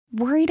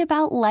Worried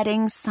about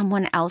letting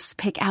someone else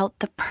pick out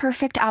the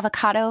perfect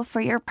avocado for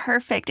your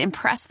perfect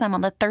impress them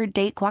on the third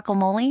date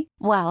guacamole?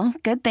 Well,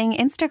 good thing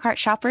Instacart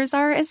shoppers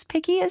are as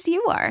picky as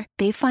you are.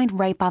 They find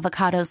ripe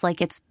avocados like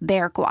it's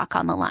their guac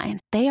on the line.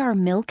 They are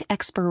milk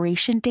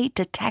expiration date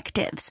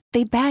detectives.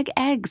 They bag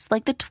eggs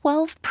like the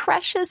 12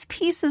 precious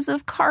pieces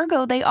of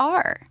cargo they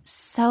are.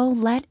 So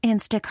let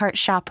Instacart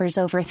shoppers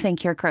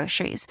overthink your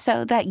groceries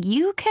so that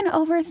you can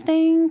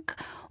overthink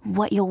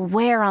what you'll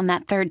wear on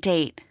that third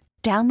date.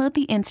 Download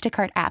the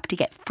Instacart app to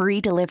get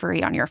free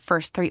delivery on your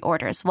first 3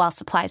 orders while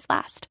supplies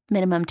last.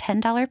 Minimum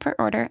 $10 per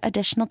order.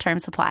 Additional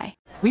terms apply.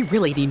 We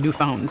really need new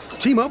phones.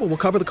 T-Mobile will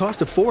cover the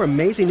cost of 4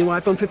 amazing new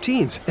iPhone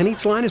 15s, and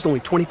each line is only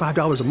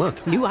 $25 a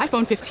month. New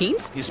iPhone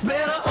 15s? It's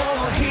better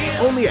over here.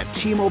 Only at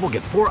T-Mobile,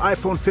 get 4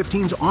 iPhone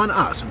 15s on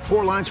us and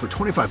 4 lines for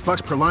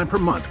 $25 per line per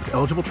month with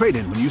eligible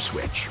trade-in when you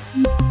switch.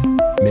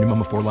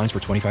 Minimum of 4 lines for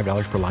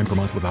 $25 per line per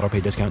month with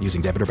autopay discount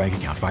using debit or bank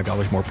account.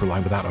 $5 more per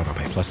line without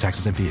autopay, plus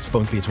taxes and fees.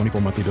 Phone fee at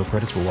 24 monthly bill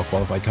credits for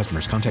well-qualified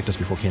customers. Contact us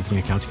before canceling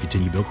account to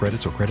continue bill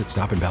credits or credit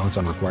stop and balance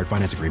on required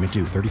finance agreement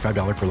due.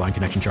 $35 per line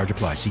connection charge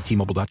applies. See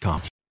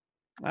T-Mobile.com.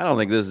 I don't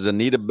think this is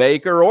Anita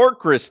Baker or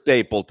Chris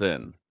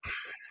Stapleton.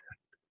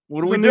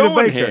 What are we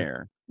doing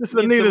here? This is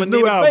Anita's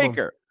new album.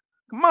 Baker.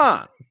 Come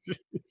on.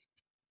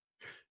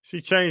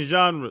 She changed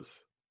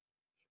genres.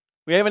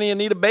 We have any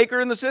Anita Baker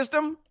in the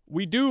system?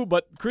 We do,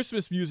 but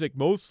Christmas music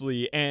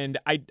mostly, and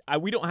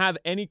we don't have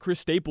any Chris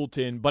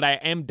Stapleton, but I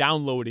am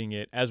downloading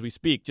it as we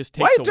speak. Just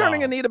takes a while. Why are you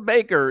turning Anita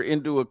Baker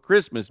into a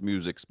Christmas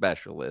music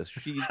specialist?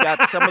 She's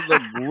got some of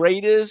the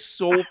greatest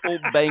soulful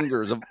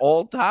bangers of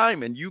all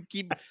time, and you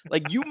keep,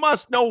 like, you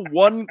must know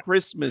one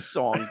Christmas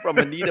song from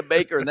Anita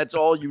Baker, and that's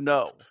all you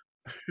know.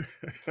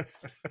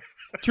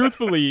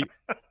 Truthfully,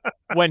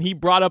 when he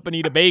brought up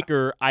Anita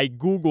Baker, I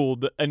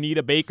Googled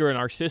Anita Baker in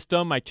our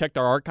system. I checked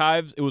our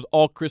archives. It was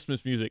all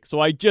Christmas music.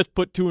 So I just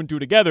put 2 and 2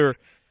 together.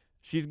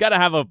 She's got to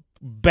have a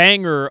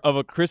banger of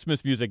a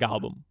Christmas music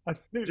album.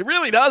 She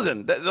really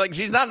doesn't. Like,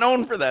 she's not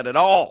known for that at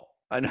all.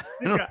 I don't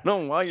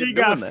know why you're doing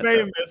that. She got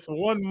famous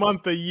 1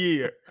 month a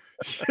year.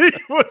 She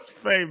was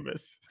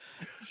famous.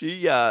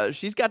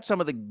 She's got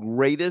some of the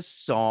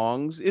greatest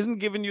songs. Isn't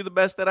Giving You the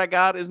Best That I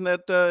Got? Isn't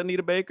that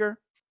Anita Baker?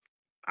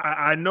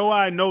 I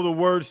know the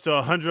words to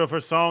 100 of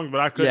her songs, but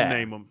I couldn't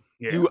name them.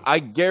 Yeah. I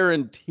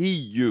guarantee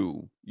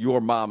you,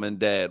 your mom and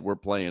dad were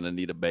playing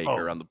Anita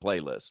Baker on the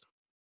playlist.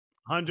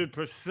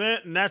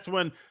 100%, and that's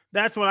when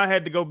I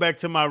had to go back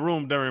to my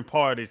room during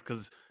parties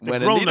because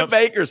when Anita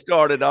Baker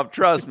started up,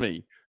 trust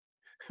me,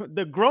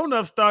 the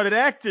grown-ups started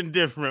acting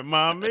different,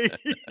 mommy.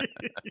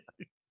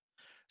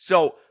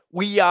 So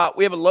we have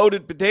a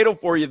loaded potato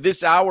for you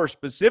this hour,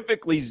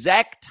 specifically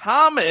Zach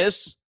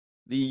Thomas.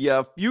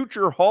 The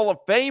future Hall of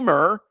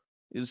Famer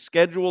is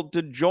scheduled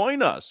to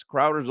join us.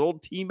 Crowder's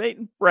old teammate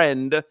and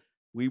friend.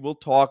 We will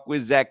talk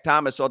with Zach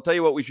Thomas. So I'll tell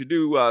you what we should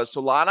do,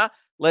 Solana.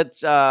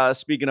 Let's,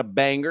 speaking of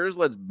bangers,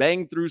 let's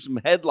bang through some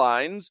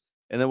headlines,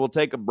 and then we'll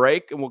take a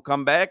break, and we'll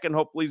come back, and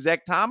hopefully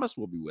Zach Thomas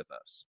will be with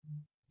us.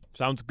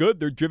 Sounds good.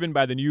 They're driven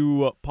by the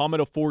new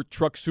Palmetto Ford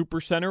Truck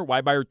Supercenter.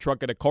 Why buy your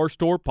truck at a car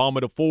store?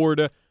 Palmetto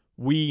Ford,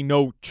 we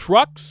know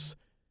trucks.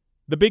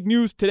 The big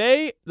news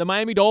today, the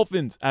Miami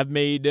Dolphins have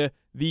made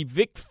the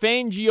Vic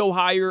Fangio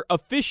hire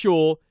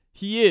official.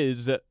 He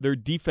is their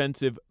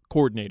defensive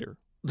coordinator.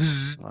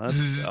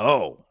 Let's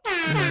go.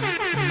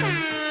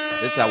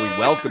 This is how we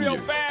welcome you.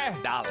 Dale.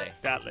 God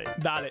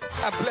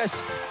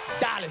bless.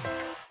 Dale.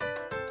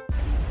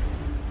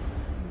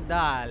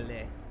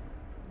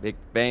 Vic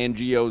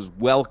Fangio's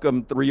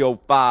Welcome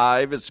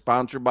 305 is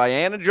sponsored by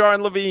Anajar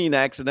and Levine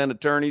Accident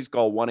Attorneys.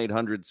 Call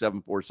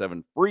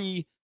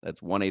 1-800-747-FREE.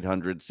 That's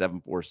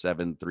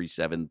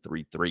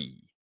 1-800-747-3733.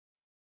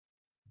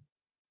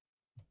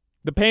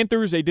 The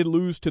Panthers, they did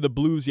lose to the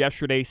Blues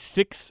yesterday,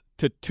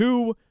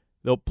 6-2.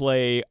 They'll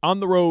play on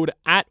the road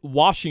at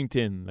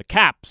Washington, the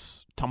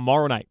Caps,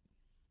 tomorrow night.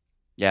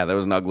 Yeah, that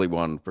was an ugly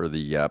one for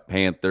the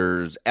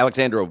Panthers.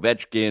 Alexander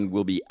Ovechkin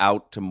will be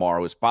out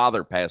tomorrow. His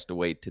father passed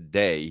away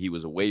today. He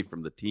was away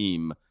from the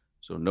team,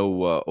 so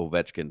no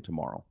Ovechkin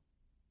tomorrow.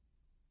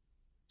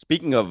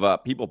 Speaking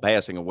of people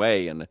passing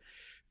away, and if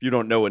you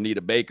don't know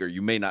Anita Baker,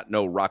 you may not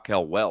know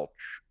Raquel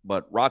Welch,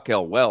 but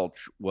Raquel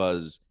Welch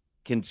was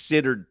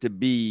considered to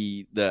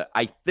be the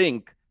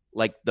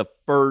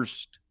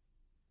first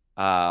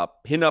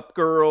pinup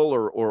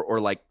girl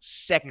or like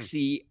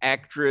sexy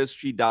actress.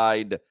 She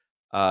died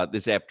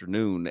this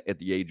afternoon at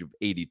the age of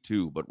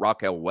 82. But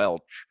Raquel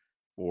Welch,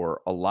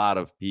 for a lot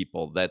of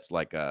people, that's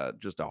like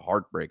just a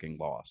heartbreaking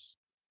loss.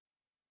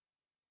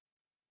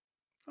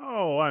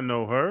 Oh, I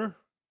know her.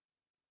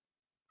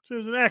 She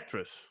was an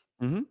actress.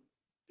 Mm-hmm.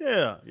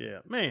 Yeah,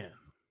 man.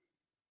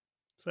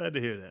 Sad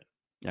to hear that.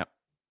 Yep.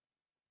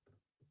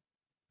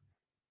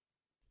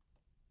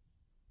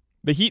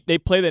 The Heat, they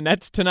play the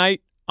Nets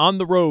tonight on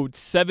the road,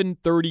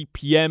 7:30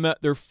 p.m.,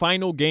 their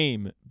final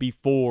game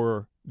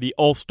before the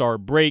All-Star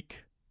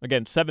break.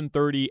 Again,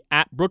 7:30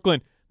 at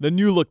Brooklyn. The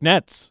new-look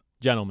Nets,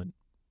 gentlemen.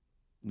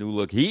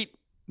 New-look Heat,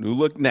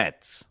 new-look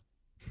Nets.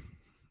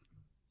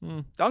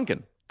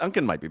 Duncan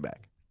might be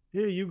back.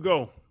 Here you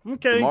go.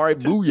 Okay. Jamari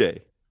Bouye.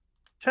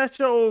 Attach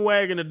your old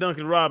wagon to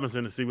Duncan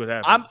Robinson and see what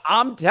happens.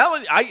 I'm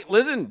telling you.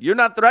 Listen. You're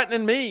not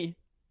threatening me.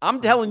 I'm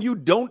telling you,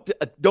 don't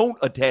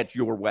attach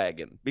your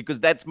wagon because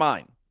that's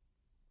mine.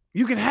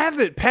 You can have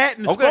it. Pat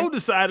and Spo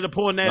decided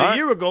upon that a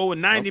year ago,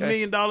 and $90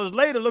 million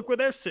later, look where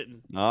they're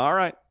sitting. All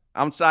right.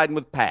 I'm siding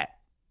with Pat.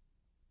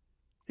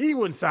 He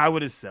wouldn't side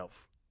with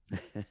himself.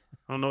 I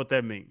don't know what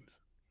that means.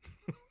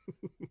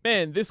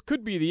 Man, this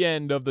could be the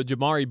end of the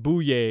Jamari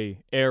Bouye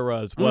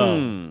era as well.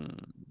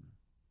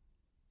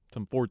 It's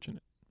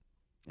unfortunate.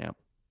 Yeah.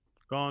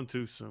 Gone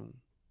too soon.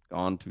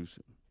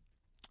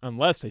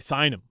 Unless they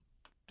sign him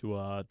to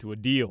a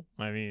deal.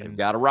 I mean, they've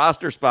got a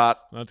roster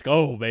spot. Let's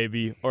go,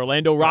 baby.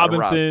 Orlando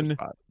Robinson,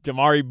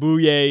 Jamari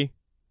Bouye.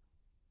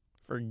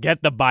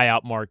 Forget the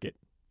buyout market.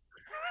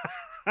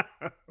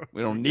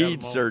 We don't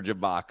need Serge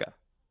Ibaka.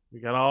 We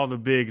got all the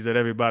bigs that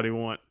everybody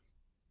want.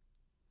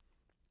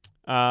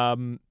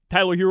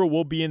 Tyler Hero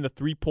will be in the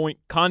 3-point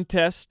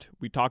contest.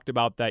 We talked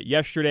about that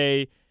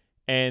yesterday.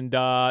 And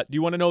do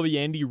you want to know the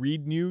Andy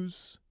Reid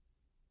news?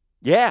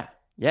 Yeah.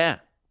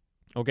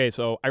 Okay,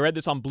 so I read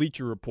this on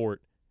Bleacher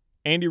Report.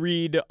 Andy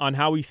Reid on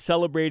how he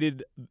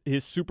celebrated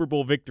his Super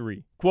Bowl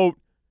victory. Quote,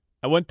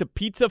 I went to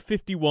Pizza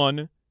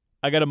 51.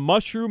 I got a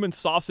mushroom and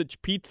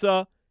sausage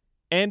pizza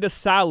and a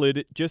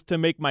salad just to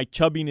make my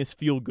chubbiness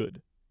feel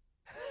good.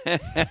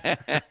 That's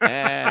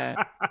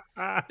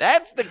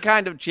the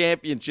kind of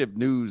championship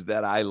news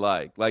that I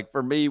like. Like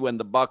for me, when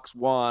the Bucks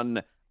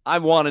won, I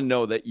want to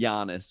know that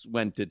Giannis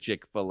went to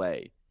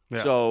Chick-fil-A.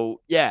 Yeah.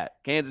 So, yeah,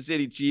 Kansas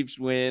City Chiefs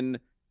win.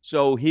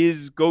 So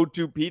his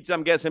go-to pizza,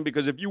 I'm guessing,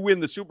 because if you win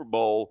the Super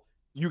Bowl,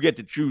 you get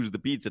to choose the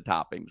pizza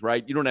toppings,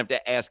 right? You don't have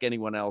to ask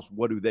anyone else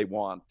what do they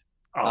want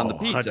on the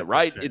pizza, 100%.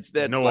 Right? It's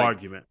that no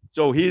argument.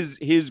 So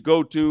his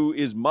go-to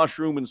is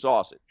mushroom and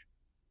sausage.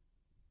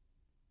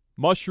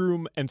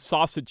 Mushroom and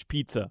sausage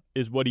pizza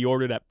is what he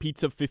ordered at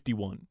Pizza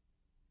 51.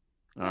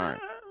 All right.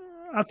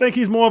 I think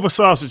he's more of a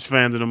sausage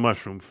fan than a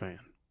mushroom fan.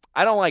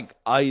 I don't like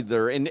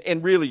either.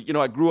 And really,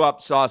 I grew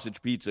up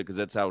sausage pizza because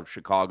that's how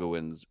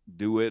Chicagoans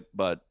do it.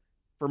 But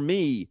for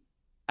me,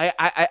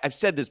 I've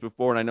said this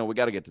before, and I know we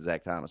got to get to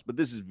Zach Thomas, but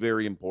this is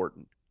very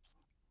important.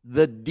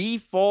 The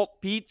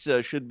default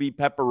pizza should be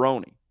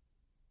pepperoni.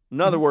 In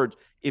other words,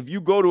 if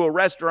you go to a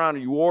restaurant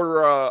and you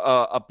order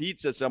a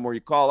pizza somewhere,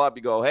 you call up,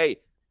 you go, hey,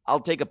 I'll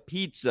take a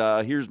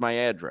pizza. Here's my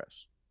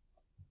address.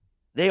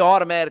 They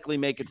automatically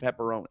make it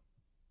pepperoni.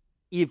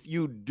 If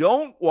you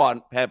don't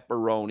want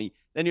pepperoni,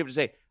 then you have to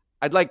say,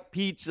 I'd like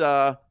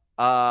pizza.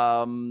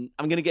 I'm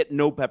going to get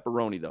no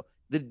pepperoni, though.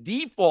 The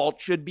default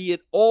should be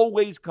it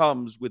always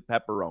comes with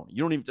pepperoni.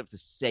 You don't even have to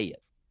say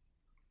it.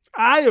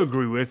 I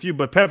agree with you,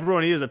 but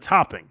pepperoni is a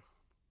topping.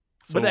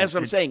 So but that's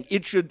what I'm saying.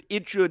 It should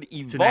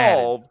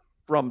evolve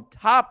from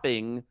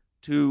topping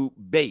to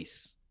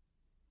base.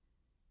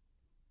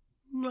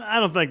 I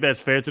don't think that's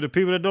fair to the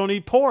people that don't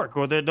eat pork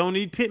or that don't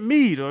eat pit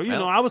meat or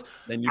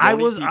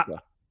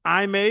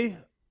I may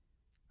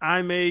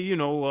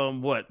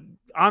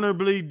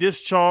honorably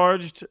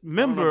discharged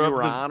member of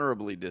the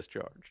honorably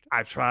discharged.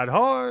 I tried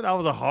hard. I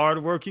was a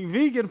hard-working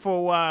vegan for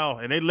a while,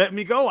 and they let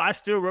me go. I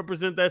still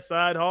represent that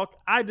side hawk.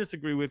 I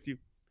disagree with you.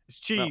 It's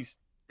cheese.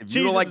 Well, if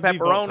you don't like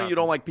pepperoni, you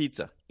don't like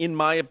pizza, in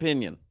my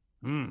opinion.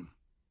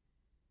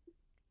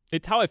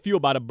 It's how I feel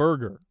about a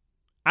burger.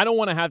 I don't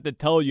want to have to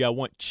tell you I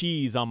want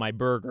cheese on my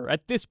burger.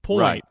 At this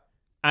point,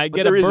 I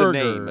get a burger.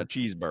 There is a name, a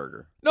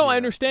cheeseburger. No, I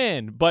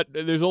understand, but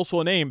there's also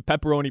a name,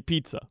 pepperoni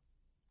pizza.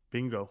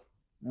 Bingo.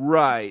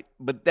 Right,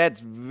 but that's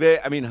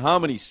how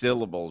many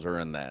syllables are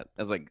in that?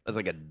 That's like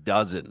a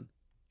dozen.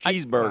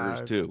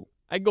 Cheeseburgers too.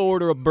 I go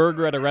order a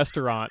burger at a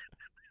restaurant,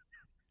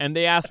 and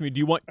they ask me, "Do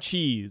you want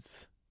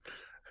cheese?"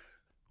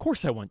 Of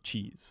course, I want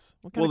cheese.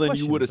 Well, then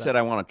you would have said,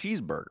 "I want a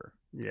cheeseburger."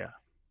 Yeah.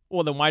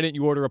 Well, then why didn't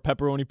you order a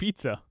pepperoni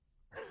pizza?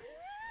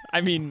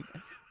 I mean,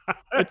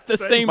 it's the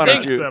same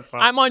thing.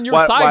 I'm on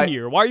your side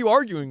here. Why are you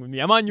arguing with me?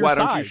 I'm on your side.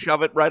 Why don't you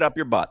shove it right up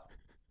your butt?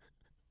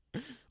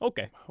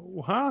 Okay.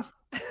 Huh?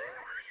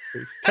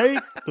 It's take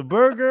the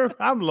burger.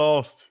 I'm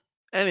lost.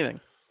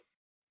 Anything.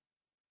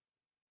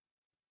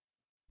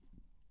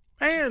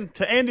 And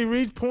to Andy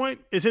Reid's point,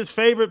 is his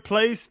favorite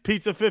place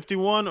Pizza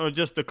 51 or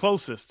just the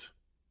closest?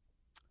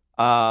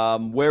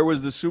 Where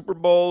was the Super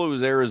Bowl? It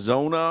was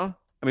Arizona.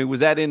 I mean, was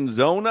that in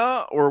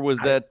Zona or was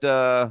that?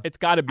 It's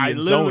got to be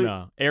in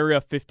Zona. Area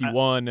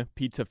 51,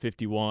 Pizza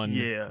 51.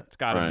 Yeah. It's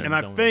got to be in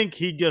Zona. I think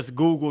he just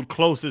Googled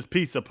closest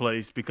pizza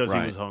place because he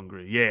was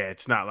hungry. Yeah,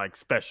 it's not like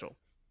special.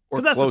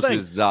 Or that's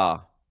closest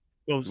za.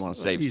 You want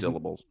to save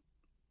syllables.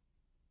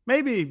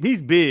 Maybe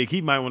he's big.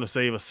 He might want to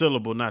save a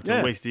syllable not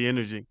to waste the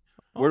energy.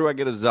 Where do I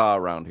get a za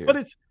around here?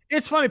 But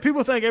it's funny.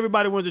 People think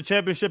everybody wins a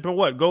championship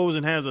and goes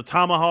and has a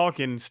tomahawk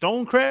and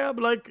stone crab.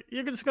 Like,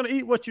 you're just going to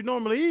eat what you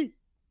normally eat.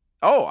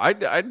 Oh,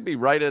 I'd be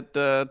right at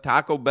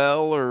Taco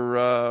Bell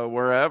or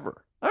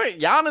wherever. All right,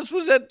 Giannis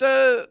was at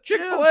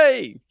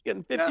Chick-fil-A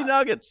getting 50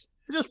 nuggets.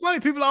 It's just funny.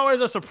 People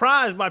always are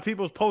surprised by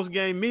people's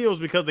post-game meals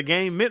because the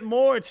game meant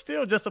more. It's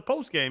still just a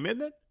post-game,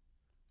 isn't it?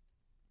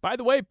 By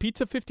the way,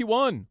 Pizza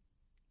 51,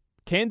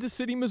 Kansas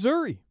City,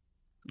 Missouri.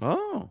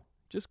 Oh.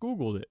 Just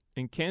Googled it.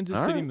 In Kansas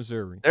City,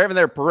 Missouri. They're having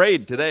their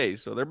parade today,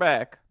 so they're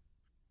back.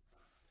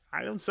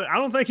 I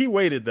don't think he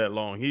waited that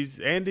long.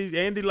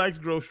 Andy likes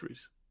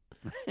groceries.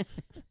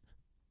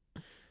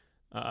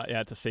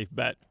 Yeah, it's a safe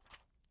bet.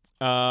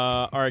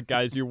 All right,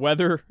 guys, your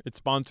weather. It's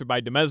sponsored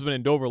by Demesman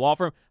and Dover Law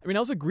Firm. I mean, I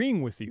was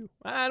agreeing with you.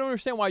 I don't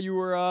understand why you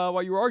were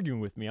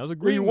arguing with me. I was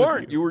agreeing. Well, you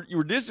weren't. with you. You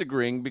were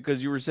disagreeing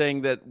because you were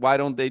saying that why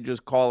don't they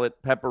just call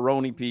it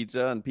pepperoni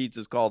pizza and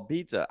pizza's called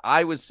pizza?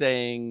 I was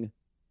saying,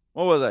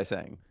 what was I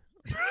saying?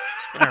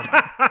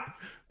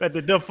 That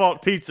the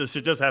default pizza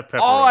should just have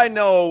pepperoni. All I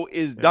know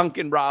is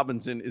Duncan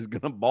Robinson is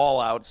going to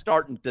ball out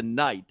starting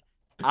tonight.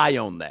 I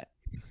own that.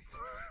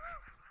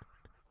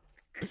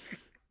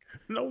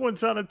 No one's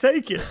trying to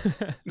take it.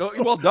 No,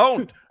 well,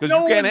 don't, because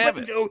you can't have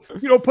it. You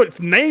don't put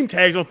name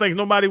tags on things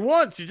nobody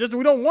wants. We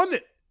don't want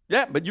it.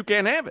 Yeah, but you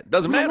can't have it.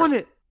 Doesn't We matter. don't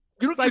want it.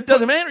 It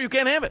doesn't matter. You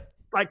can't have it.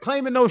 Like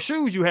claiming those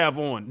shoes you have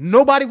on.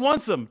 Nobody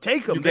wants them.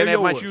 Take them. You can't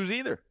have my yours. shoes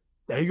either.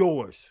 They're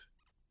yours.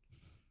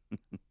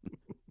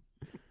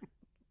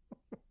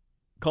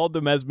 Call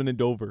Demesman and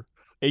Dover.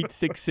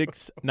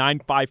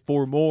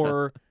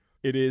 866-954-MORE.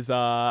 It is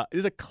a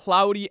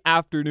cloudy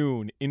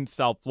afternoon in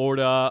South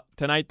Florida.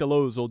 Tonight, the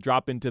lows will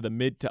drop into the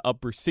mid to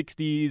upper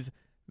 60s.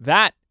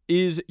 That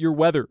is your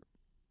weather.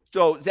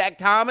 So Zach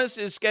Thomas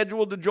is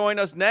scheduled to join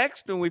us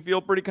next, and we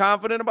feel pretty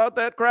confident about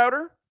that,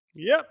 Crowder?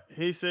 Yep.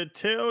 He said,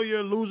 tell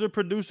your loser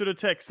producer to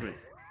text me.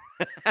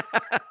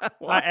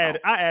 Wow. I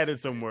added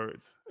some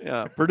words.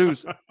 Yeah,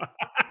 producer.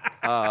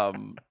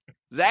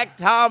 Zach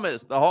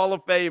Thomas, the Hall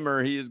of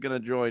Famer, he is going to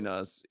join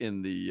us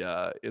in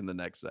the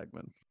next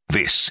segment.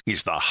 This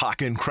is the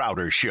Hawk and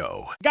Crowder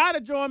Show. Gotta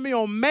join me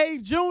on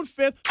June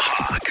 5th.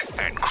 Hawk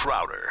and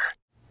Crowder.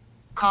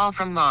 Call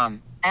from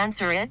mom.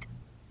 Answer it.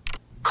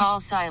 Call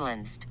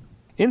silenced.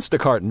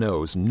 Instacart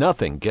knows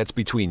nothing gets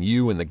between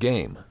you and the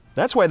game.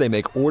 That's why they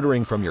make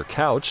ordering from your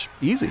couch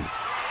easy.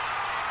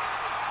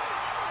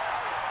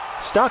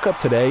 Stock up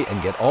today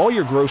and get all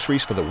your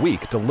groceries for the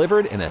week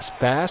delivered in as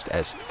fast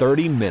as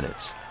 30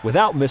 minutes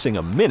without missing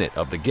a minute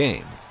of the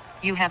game.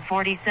 You have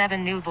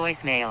 47 new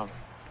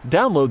voicemails.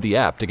 Download the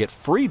app to get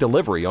free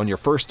delivery on your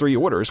first 3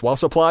 orders while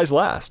supplies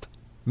last.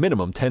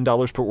 Minimum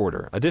 $10 per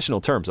order. Additional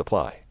terms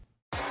apply.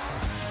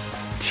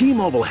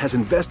 T-Mobile has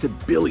invested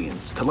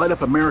billions to light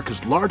up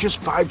America's largest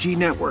 5G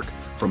network,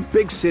 from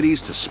big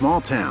cities to small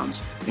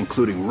towns,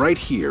 including right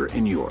here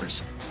in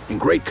yours.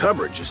 And great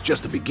coverage is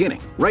just the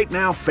beginning. Right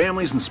now,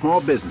 families and small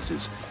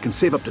businesses can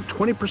save up to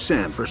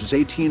 20% versus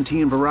AT&T and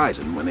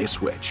Verizon when they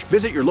switch.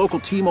 Visit your local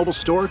T-Mobile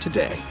store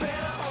today.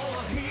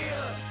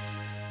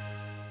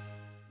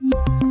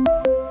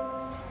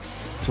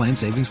 Plan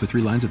savings with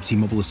 3 lines of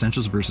T-Mobile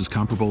Essentials versus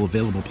comparable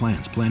available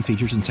plans. Plan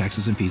features and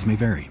taxes and fees may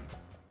vary.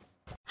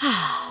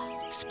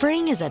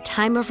 Spring is a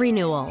time of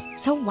renewal,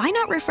 so why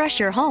not refresh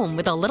your home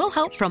with a little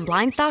help from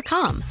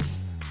Blinds.com?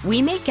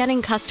 We make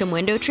getting custom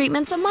window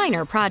treatments a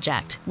minor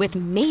project with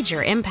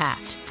major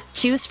impact.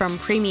 Choose from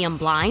premium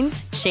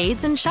blinds,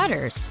 shades, and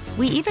shutters.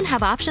 We even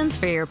have options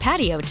for your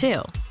patio,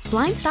 too.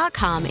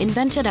 Blinds.com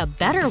invented a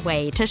better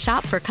way to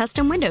shop for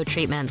custom window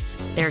treatments.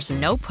 There's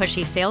no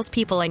pushy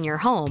salespeople in your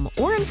home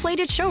or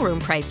inflated showroom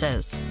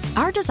prices.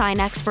 Our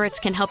design experts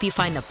can help you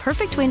find the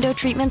perfect window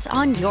treatments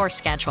on your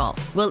schedule.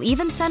 We'll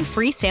even send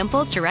free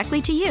samples directly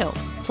to you.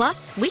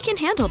 Plus, we can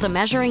handle the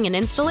measuring and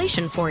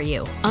installation for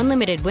you.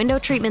 Unlimited window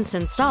treatments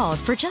installed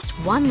for just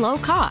one low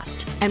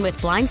cost. And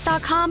with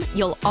Blinds.com,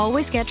 you'll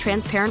always get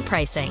transparent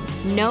pricing.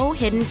 No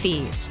hidden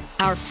fees.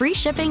 Our free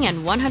shipping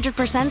and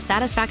 100%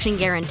 satisfaction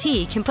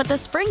guarantee can put the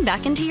spring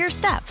back into your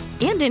step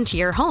and into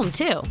your home,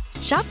 too.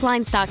 Shop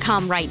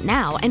Blinds.com right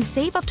now and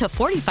save up to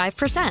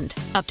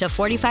 45%. Up to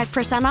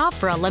 45% off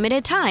for a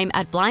limited time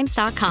at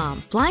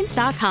Blinds.com.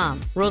 Blinds.com.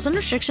 Rules and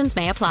restrictions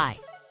may apply.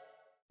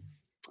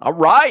 All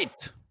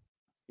right.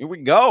 Here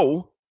we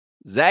go.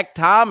 Zach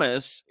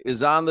Thomas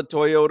is on the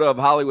Toyota of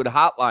Hollywood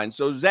hotline.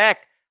 So Zach,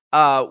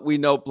 we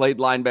know, played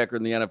linebacker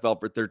in the NFL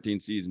for 13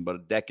 seasons, but a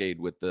decade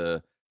with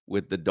the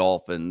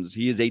Dolphins.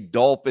 He is a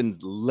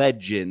Dolphins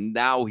legend.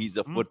 Now he's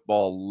a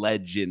football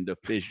legend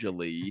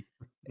officially.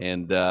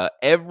 And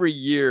every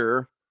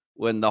year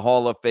when the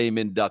Hall of Fame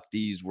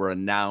inductees were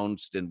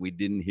announced and we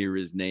didn't hear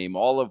his name,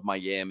 all of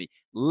Miami,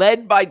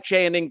 led by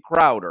Channing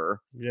Crowder,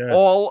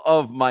 all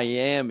of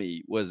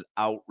Miami was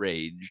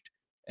outraged.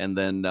 And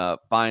then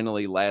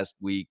finally last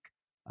week,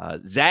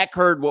 Zach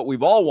heard what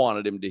we've all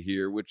wanted him to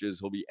hear, which is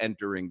he'll be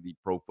entering the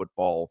Pro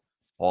Football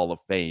Hall of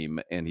Fame,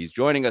 and he's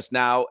joining us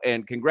now.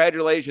 And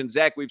congratulations,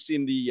 Zach. We've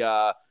seen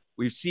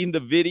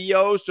the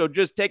video, so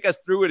just take us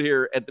through it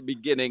here at the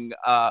beginning.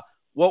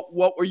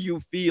 What were you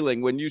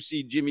feeling when you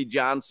see Jimmy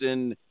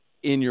Johnson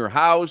in your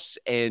house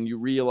and you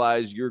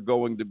realize you're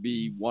going to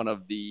be one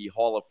of the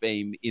Hall of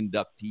Fame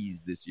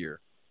inductees this year?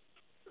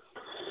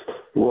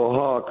 Well,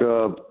 Hawk,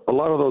 a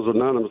lot of those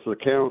anonymous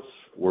accounts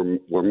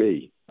were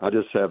me. I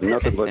just have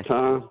nothing but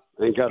time.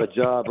 Ain't got a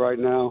job right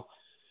now.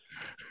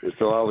 And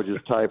so I was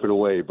just typing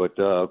away. But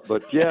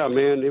yeah,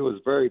 man, it was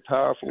very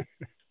powerful.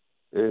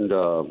 And,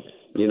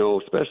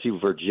 especially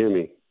for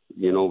Jimmy,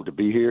 to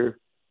be here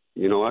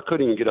You know, I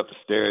couldn't even get up the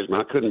stairs,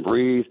 man. I couldn't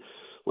breathe.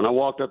 When I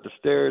walked up the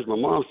stairs, my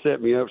mom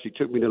set me up. She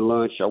took me to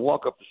lunch. I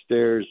walk up the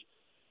stairs.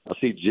 I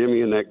see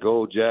Jimmy in that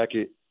gold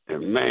jacket,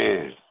 and,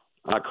 man,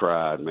 I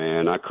cried,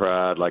 man. I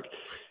cried like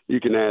you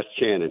can ask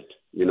Channing,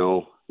 you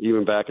know,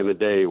 even back in the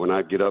day when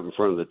I'd get up in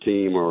front of the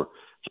team or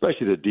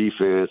especially the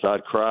defense,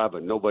 I'd cry,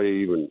 but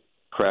nobody even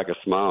crack a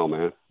smile,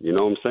 man. You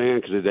know what I'm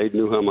saying? Because they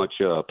knew how much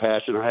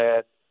passion I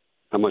had,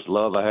 how much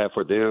love I had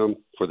for them,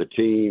 for the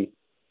team.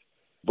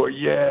 But,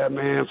 yeah,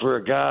 man, for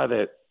a guy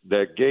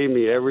that gave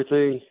me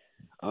everything,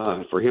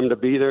 for him to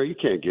be there, you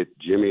can't get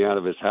Jimmy out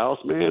of his house,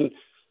 man.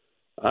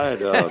 I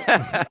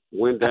had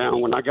went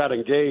down. When I got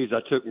engaged, I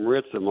took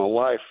Maritza, my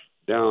wife,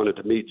 down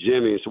to meet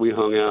Jimmy. So we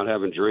hung out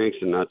having drinks,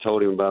 and I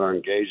told him about our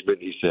engagement.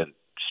 He said,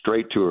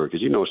 straight to her,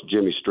 because, you know,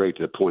 Jimmy's straight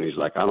to the point. He's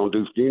like, I don't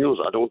do funerals.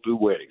 I don't do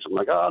weddings. I'm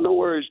like, no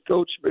worries,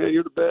 Coach, man.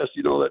 You're the best,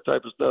 you know, that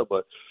type of stuff.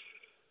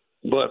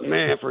 But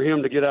man, for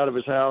him to get out of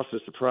his house and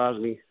surprise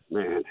me,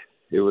 man,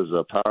 it was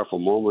a powerful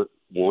moment,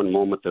 one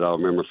moment that I'll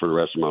remember for the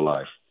rest of my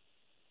life.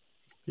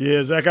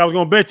 Yeah, Zach, I was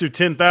going to bet you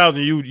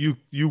 $10,000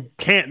 you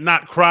can't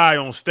not cry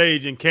on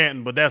stage in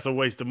Canton, but that's a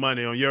waste of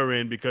money on your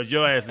end because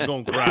your ass is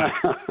going to cry.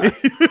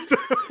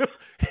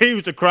 He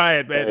used to cry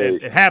at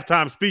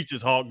halftime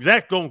speeches, Hawk.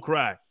 Zach going to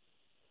cry.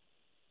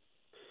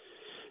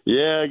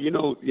 Yeah, you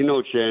know,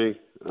 Channing,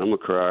 I'm a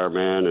crier,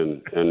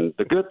 man. And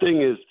the good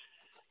thing is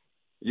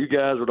you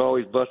guys would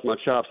always bust my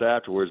chops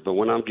afterwards, but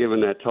when I'm giving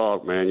that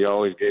talk, man, you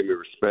always gave me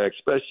respect,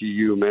 especially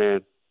you,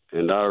 man.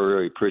 And I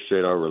really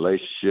appreciate our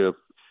relationship.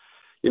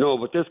 You know,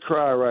 but this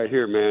cry right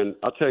here, man,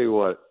 I'll tell you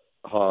what,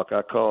 Hawk,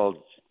 I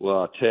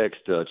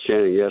texted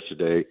Channing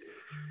yesterday,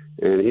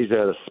 and he's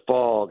at a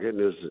spa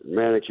getting his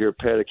manicure,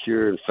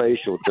 pedicure, and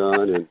facial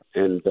done.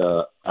 And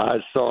I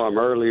saw him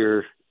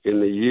earlier in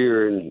the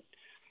year, and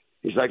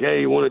he's like,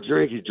 hey, you want a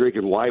drink? He's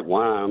drinking white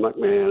wine. I'm like,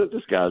 man,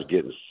 this guy's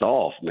getting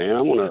soft, man.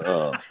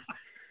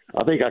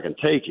 I think I can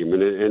take him.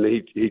 And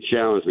he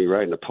challenged me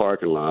right in the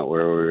parking lot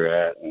where we were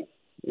at. And,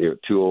 you know,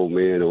 two old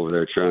men over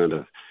there trying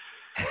to,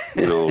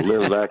 you know,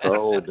 live back the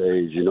old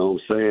days, you know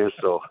what I'm saying?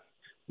 So,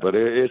 but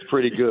it's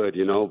pretty good,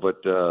 you know.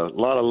 But a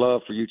lot of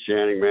love for you,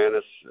 Channing, man.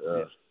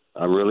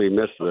 I really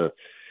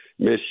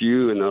miss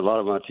you and a lot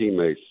of my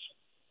teammates.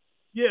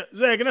 Yeah,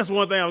 Zach, and that's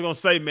one thing I was going to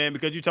say, man,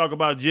 because you talk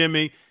about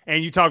Jimmy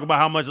and you talk about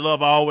how much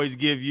love I always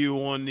give you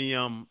on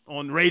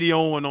the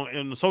radio and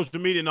on the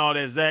social media and all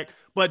that, Zach.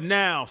 But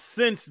now,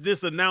 since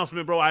this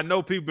announcement, bro, I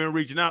know people been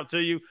reaching out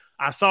to you.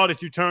 I saw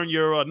that you turned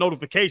your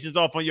notifications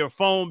off on your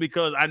phone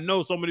because I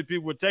know so many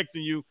people were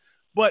texting you.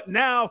 But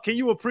now, can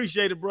you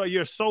appreciate it, bro?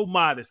 You're so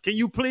modest. Can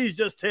you please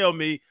just tell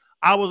me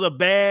I was a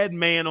bad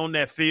man on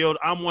that field?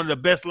 I'm one of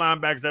the best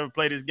linebackers ever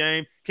played this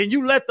game. Can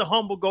you let the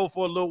humble go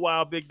for a little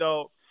while, big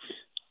dog?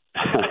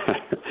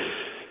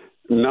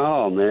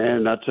 No,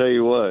 man. I tell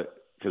you what,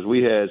 because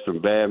we had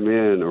some bad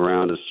men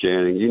around us,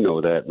 Channing. You know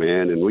that,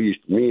 man. And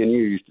me and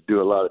you used to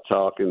do a lot of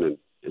talking and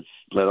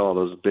let all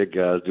those big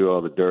guys do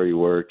all the dirty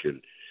work.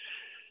 And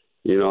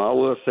you know, I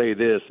will say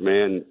this,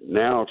 man.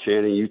 Now,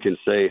 Channing, you can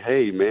say,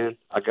 "Hey, man,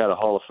 I got a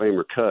Hall of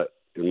Famer cut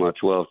in my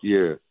 12th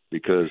year,"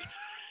 because,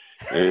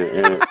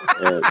 and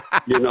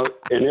you know,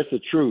 and it's the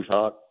truth,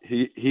 Hawk.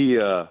 He,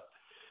 you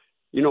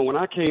know, when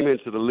I came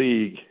into the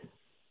league,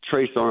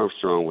 Trace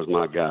Armstrong was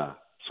my guy.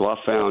 So I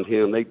found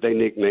him. They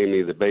nicknamed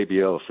me the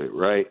baby elephant,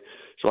 right?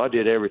 So I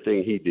did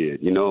everything he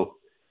did, you know.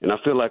 And I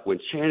feel like when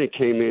Channing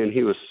came in,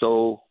 he was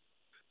so,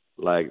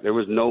 like, there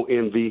was no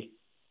envy.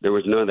 There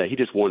was none of that. He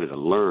just wanted to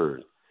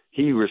learn.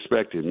 He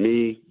respected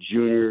me,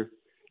 Junior,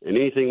 and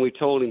anything we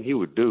told him, he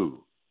would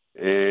do.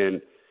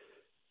 And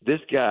this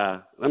guy,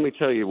 let me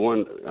tell you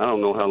one, I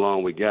don't know how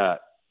long we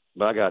got,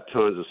 but I got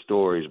tons of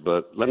stories.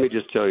 But let me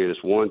just tell you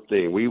this one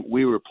thing.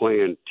 We were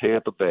playing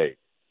Tampa Bay,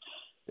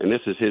 and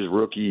this is his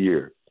rookie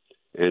year.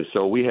 And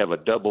so we have a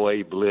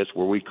double-A blitz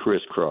where we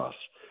crisscross.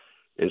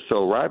 And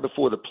so right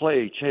before the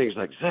play, Chang's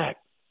like, Zach,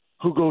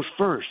 who goes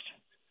first?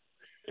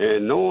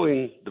 And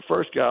knowing the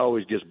first guy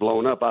always gets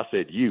blown up, I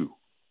said, you.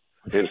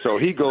 And so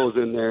he goes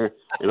in there,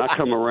 and I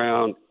come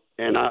around,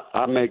 and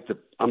I make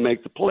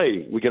the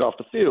play. We get off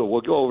the field.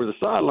 We'll go over the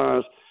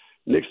sidelines.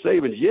 Nick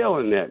Saban's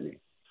yelling at me,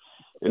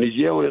 and he's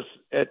yelling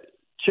at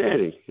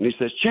Channing. And he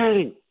says,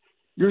 Channing,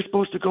 you're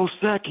supposed to go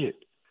second.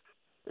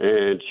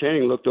 And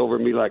Channing looked over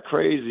at me like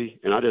crazy,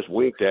 and I just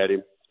winked at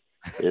him.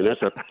 And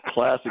that's a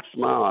classic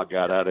smile I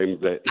got out of him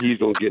that he's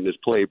going to get in his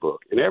playbook.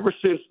 And ever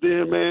since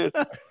then, man,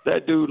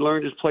 that dude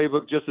learned his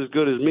playbook just as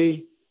good as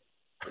me.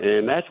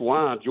 And that's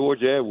why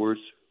George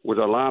Edwards was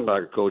our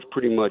linebacker coach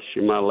pretty much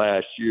in my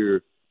last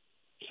year.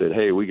 Said,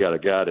 hey, we got a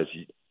guy that's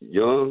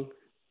young,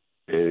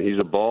 and he's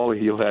a baller.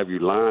 He'll have you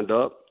lined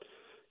up.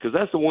 Because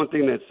that's the one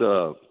thing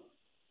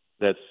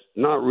that's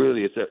not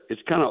really –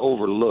 it's kind of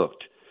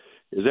overlooked.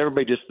 Is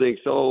everybody just thinks,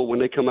 oh, when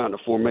they come out in the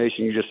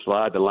formation, you just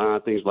slide the line,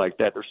 things like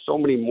that. There's so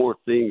many more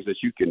things that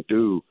you can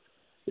do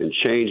in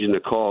changing the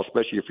call,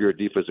 especially if you're a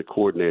defensive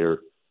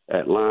coordinator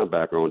at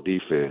linebacker on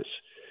defense.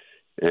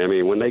 And, I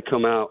mean, when they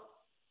come out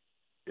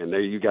and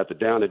you got the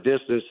down and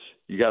distance,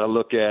 you got to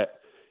look at,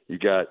 You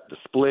got the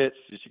splits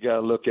that you got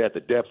to look at. The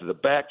depth of the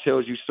back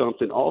tells you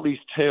something. All these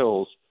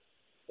tells,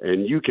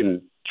 and you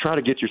can try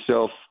to get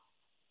yourself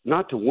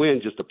not to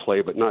win just a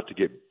play, but not to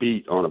get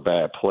beat on a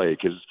bad play,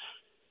 because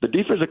the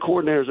defensive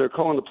coordinators that are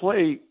calling the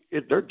play,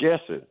 they're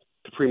guessing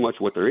to pretty much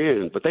what they're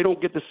in, but they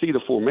don't get to see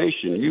the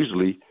formation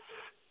usually.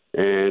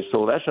 And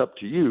so that's up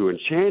to you. And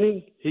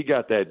Channing, he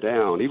got that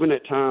down. Even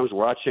at times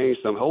where I changed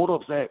some, hold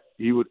up, Zach,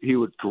 he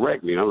would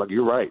correct me. And I'm like,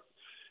 you're right.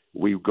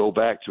 We go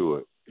back to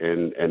it.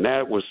 And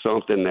that was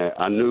something that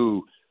I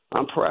knew.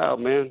 I'm proud,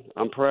 man.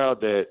 I'm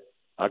proud that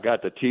I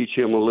got to teach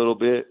him a little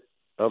bit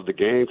of the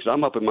game, because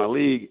I'm up in my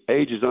league.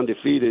 Age is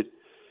undefeated.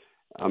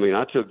 I mean,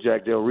 I took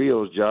Jack Del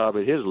Rio's job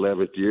in his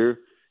 11th year.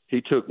 He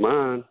took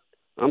mine.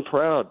 I'm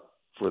proud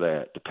for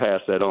that, to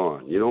pass that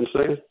on. You know what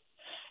I'm saying?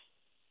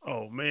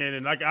 Oh, man,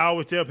 and like I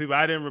always tell people,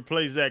 I didn't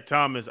replace Zach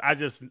Thomas.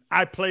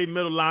 I played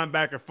middle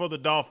linebacker for the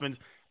Dolphins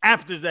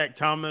after Zach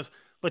Thomas.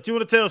 But you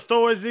want to tell a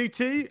story,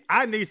 ZT?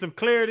 I need some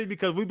clarity,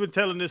 because we've been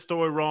telling this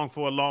story wrong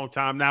for a long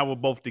time. Now we're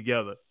both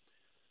together.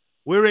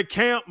 We're at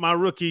camp my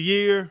rookie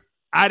year.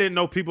 I didn't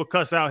know people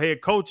cuss out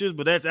head coaches,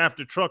 but that's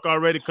after Truck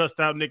already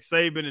cussed out Nick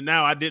Saban, and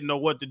now I didn't know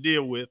what to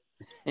deal with.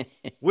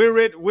 We're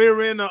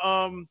in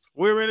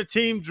a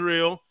team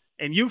drill,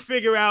 and you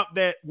figure out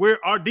that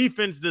our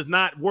defense does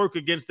not work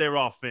against their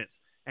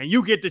offense, and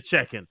you get to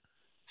checking.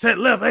 Set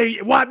left, hey,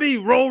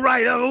 YB, roll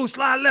right,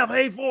 slide left,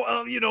 hey,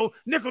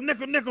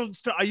 nickel.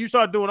 You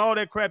start doing all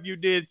that crap you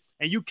did,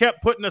 and you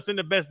kept putting us in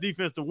the best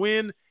defense to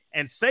win,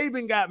 and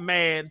Saban got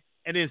mad,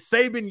 and then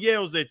Saban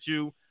yells at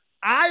you.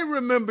 I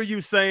remember you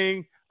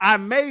saying, I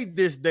made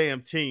this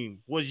damn team,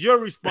 was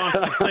your response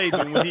to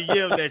Saban when he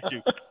yelled at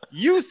you.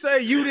 You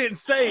say you didn't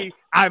say,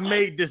 I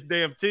made this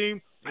damn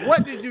team.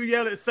 What did you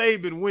yell at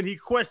Saban when he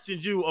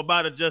questioned you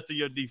about adjusting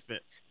your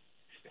defense?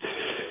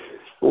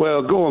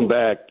 Well, going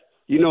back,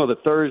 the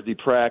Thursday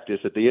practice,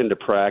 at the end of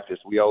practice,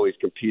 we always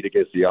compete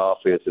against the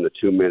offense in a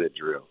 2-minute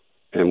drill.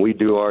 And we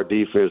do our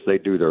defense, they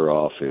do their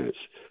offense.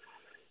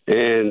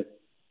 And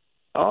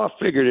I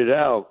figured it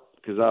out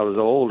because I was an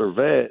older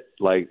vet.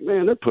 Like,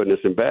 man, they're putting us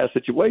in bad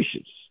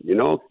situations,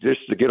 just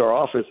to get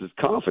our offense's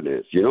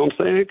confidence. You know what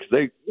I'm saying?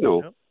 Because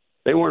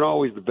they weren't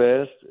always the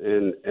best.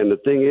 And the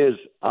thing is,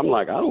 I'm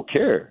like, I don't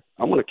care.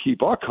 I want to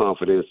keep our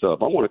confidence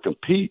up. I want to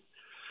compete.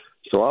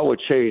 So I would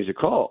change the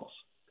calls.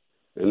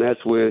 And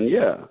that's when,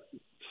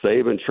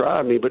 Saban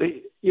tried me. But,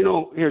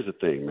 here's the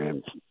thing,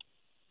 man.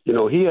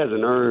 He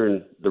hasn't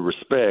earned the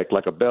respect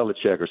like a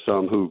Belichick or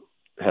some who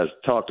has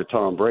talked to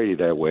Tom Brady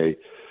that way.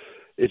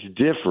 It's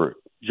different.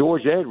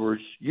 George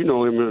Edwards, you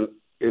know him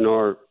in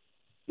our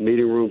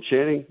meeting room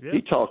chatting. Yeah.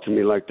 He talked to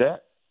me like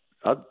that.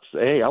 I'd say,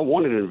 hey, I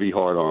wanted him to be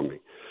hard on me.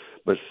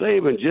 But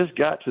Saban just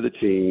got to the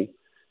team,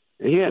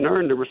 and he hadn't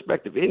earned the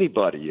respect of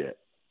anybody yet.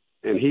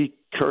 And he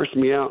cursed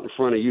me out in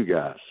front of you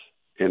guys.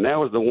 And that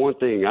was the one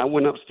thing. I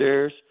went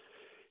upstairs.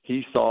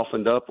 He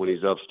softened up when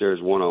he's upstairs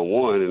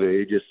one-on-one, and then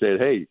he just said,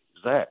 hey,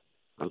 Zach,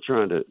 I'm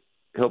trying to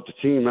help the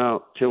team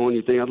out, telling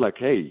you things. I was like,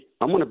 hey,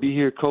 I'm going to be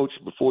here, coach,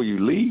 before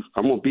you leave.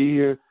 I'm going to be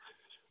here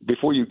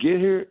before you get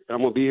here. I'm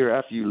going to be here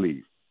after you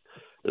leave.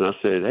 And I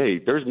said, hey,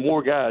 there's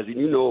more guys, and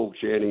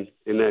Channing,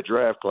 in that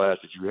draft class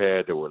that you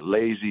had that were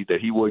lazy, that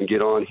he wouldn't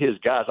get on his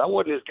guys. I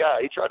wasn't his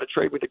guy. He tried to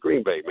trade me to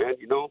Green Bay, man,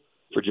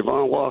 for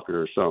Javon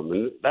Walker or something.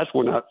 And that's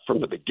when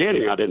from the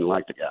beginning, I didn't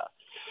like the guy.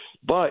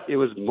 But it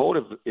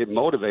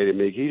motivated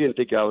me. He didn't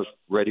think I was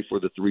ready for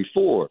the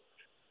 3-4.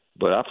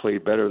 But I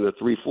played better in the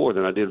 3-4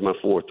 than I did in my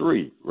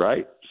 4-3,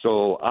 right?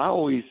 So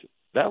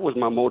that was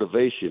my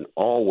motivation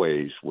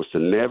always, was to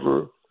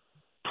never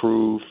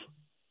prove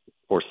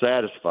or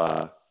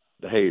satisfy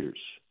the haters.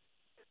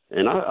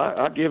 And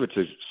I give it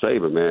to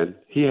Saban, man.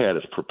 He had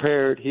us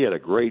prepared. He had a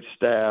great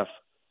staff.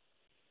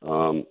 Had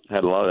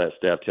a lot of that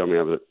staff tell me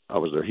I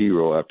was their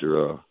hero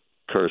after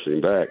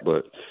cursing back.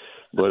 But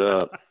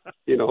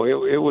it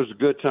was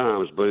good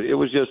times. But it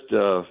was just,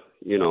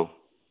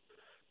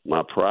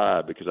 my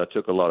pride, because I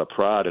took a lot of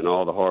pride in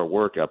all the hard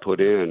work I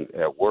put in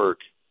at work,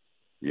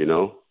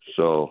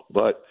 So,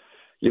 but,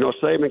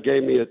 Saban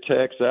gave me a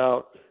text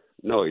out.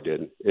 No, he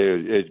didn't.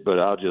 But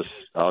I'll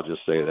just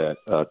say that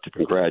to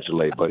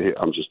congratulate. But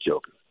I'm just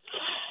joking.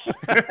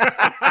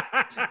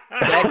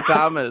 Zach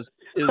Thomas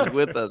is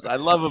with us. I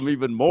love him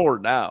even more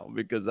now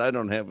because I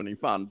don't have any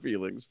fond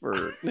feelings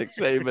for Nick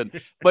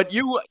Saban. But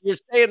you're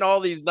saying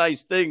all these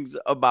nice things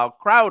about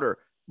Crowder,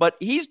 but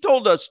he's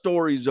told us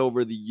stories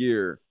over the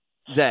years,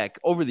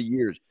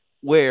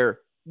 where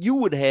you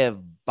would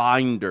have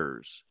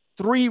binders,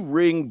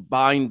 3-ring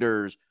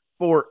binders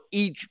for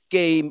each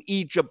game,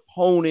 each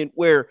opponent,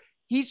 where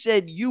he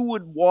said you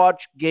would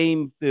watch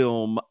game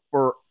film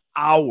for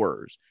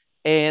hours.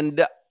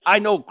 And I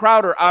know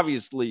Crowder,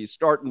 obviously,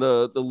 starting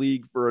the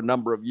league for a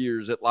number of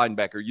years at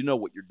linebacker. You know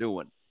what you're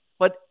doing.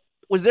 But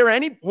was there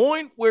any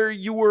point where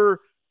you would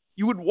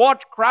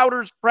watch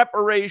Crowder's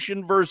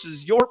preparation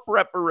versus your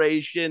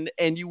preparation,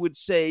 and you would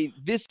say,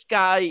 this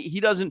guy,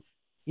 he doesn't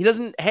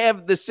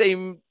have the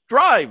same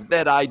drive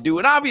that I do?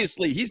 And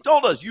obviously, he's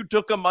told us you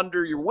took him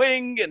under your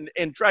wing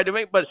and tried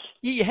to but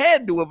he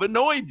had to have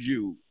annoyed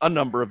you a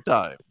number of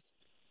times.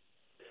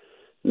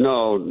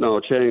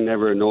 No, Channing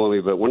never annoyed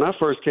me. But when I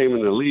first came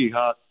in the league,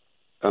 I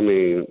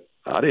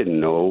didn't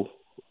know.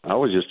 I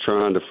was just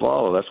trying to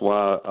follow. That's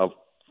why I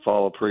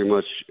follow pretty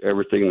much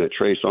everything that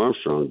Trace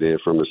Armstrong did,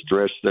 from a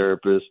stretch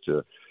therapist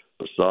to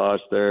massage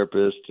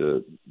therapist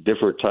to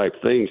different type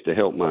things to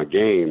help my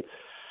game.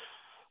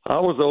 I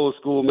was old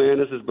school, man.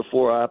 This is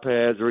before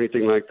iPads or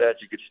anything like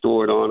that you could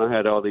store it on. I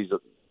had all these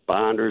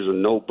binders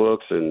and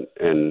notebooks and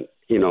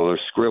they're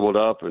scribbled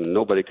up and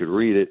nobody could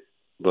read it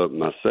but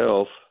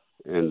myself.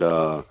 And,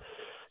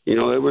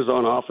 it was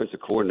on offensive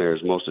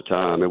coordinators most of the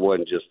time. It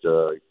wasn't just,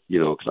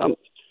 because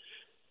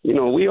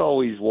we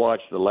always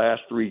watch the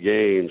last 3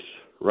 games,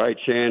 right,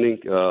 Channing,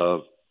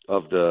 of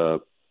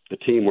the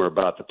team we're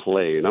about to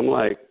play. And I'm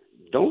like,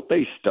 don't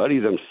they study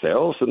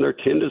themselves and their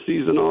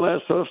tendencies and all that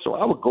stuff? So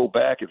I would go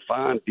back and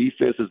find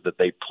defenses that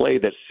they play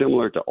that's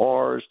similar to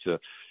ours, to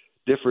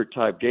different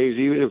type games,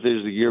 even if it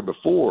was the year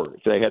before,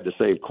 if they had the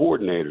same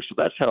coordinator. So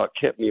that's how it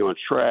kept me on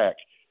track.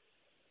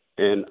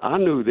 And I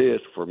knew this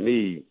for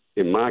me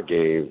in my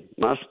game,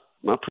 my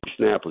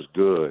pre-snap was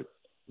good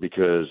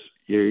because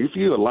if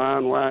you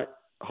align right,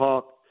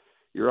 Hawk,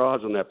 your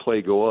odds on that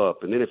play go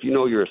up. And then if you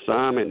know your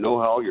assignment, know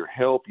how your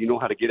help, you know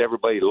how to get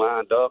everybody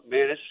lined up,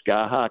 man, it's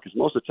sky high because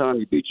most of the time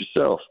you beat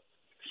yourself,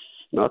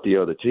 not the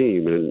other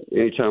team. And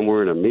anytime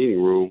we're in a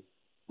meeting room,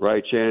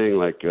 right, Channing,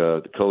 like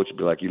the coach would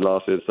be like, you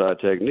lost inside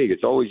technique.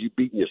 It's always you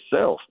beating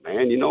yourself,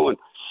 man, and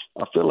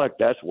I feel like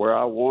that's where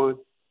I won.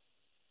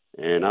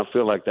 And I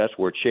feel like that's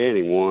where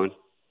Channing won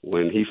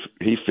when he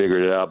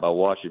figured it out by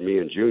watching me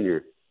and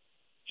Junior.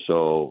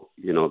 So,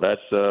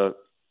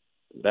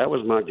 that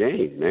was my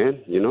game,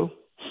 man,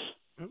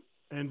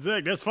 And,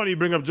 Zach, that's funny you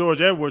bring up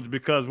George Edwards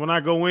because when I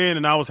go in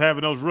and I was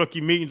having those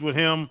rookie meetings with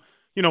him,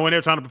 when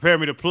they're trying to prepare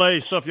me to play,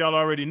 stuff y'all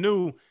already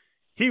knew,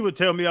 he would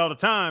tell me all the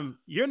time,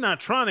 you're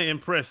not trying to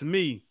impress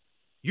me.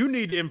 You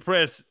need to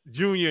impress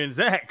Junior and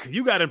Zach.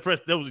 You got to impress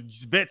those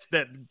vets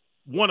that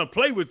want to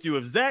play with you.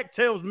 If Zach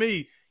tells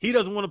me he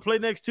doesn't want to play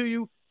next to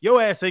you,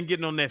 your ass ain't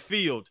getting on that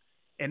field.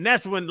 And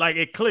that's when,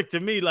 it clicked to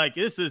me,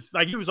 this is,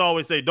 like you was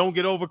always say, don't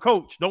get over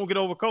coach. Don't get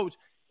over coach.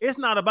 It's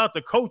not about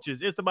the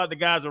coaches. It's about the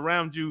guys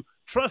around you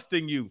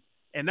trusting you.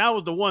 And that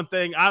was the one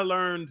thing I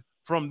learned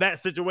from that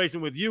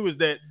situation with you is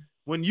that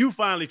when you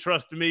finally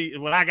trusted me,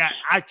 and when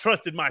I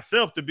trusted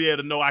myself to be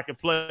able to know I could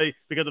play,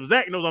 because if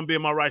Zach knows I'm being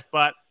in my right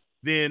spot,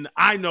 then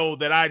I know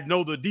that I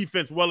know the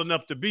defense well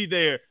enough to be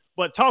there.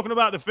 But talking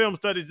about the film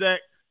study,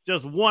 Zach,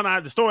 just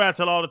the story I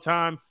tell all the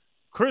time,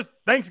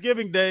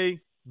 Thanksgiving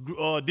Day,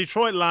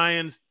 Detroit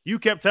Lions, you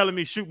kept telling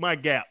me shoot my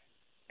gap.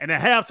 And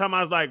at halftime,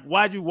 I was like,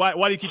 why do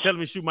you keep telling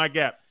me shoot my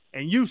gap?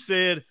 And you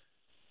said,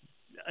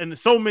 and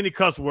so many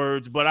cuss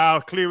words, but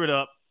I'll clear it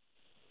up.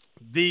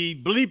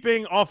 The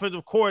bleeping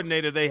offensive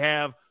coordinator they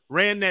have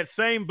ran that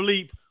same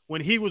bleep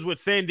when he was with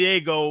San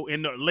Diego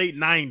in the late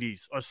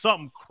 90s or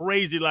something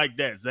crazy like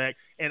that, Zach.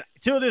 And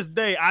till this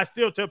day, I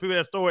still tell people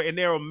that story, and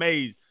they're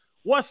amazed.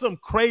 What's some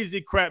crazy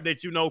crap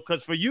that you know?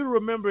 Because for you to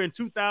remember in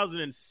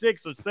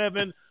 2006 or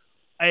 7,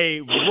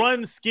 a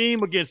run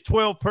scheme against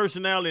 12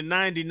 personnel in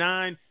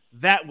 99,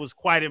 that was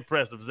quite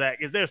impressive, Zach.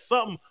 Is there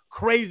something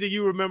crazy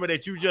you remember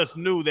that you just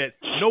knew that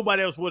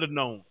nobody else would have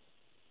known?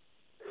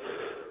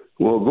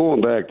 Well, going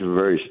back to the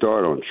very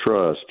start on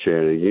trust,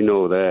 Channing, you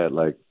know that.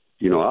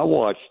 I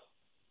watched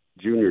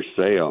Junior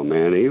Seau,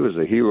 man. He was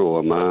a hero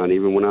of mine.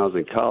 Even when I was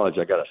in college,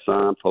 I got a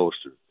signed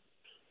poster.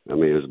 It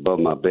was above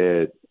my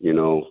bed,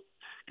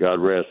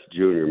 God rest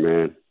Junior,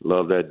 man.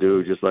 Love that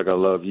dude just like I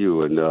love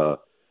you. And,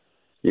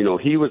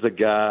 he was a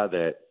guy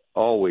that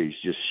always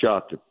just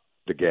shot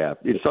the gap.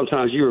 And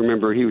sometimes you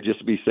remember he would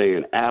just be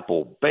saying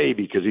apple,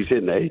 baby, because he's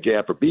hitting the A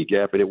gap or B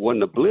gap, and it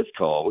wasn't a blitz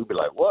call. We'd be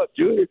like, what,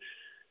 Junior?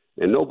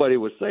 And nobody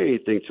would say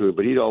anything to him,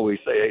 but he'd always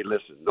say, hey,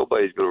 listen,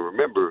 nobody's going to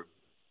remember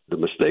the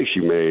mistakes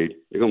you made.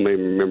 They're going to make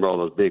me remember all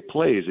those big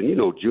plays. And,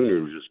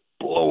 Junior was just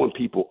blowing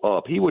people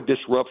up. He would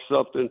disrupt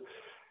something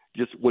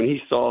just when he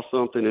saw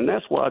something. And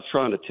that's why I was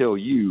trying to tell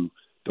you,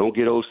 don't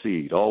get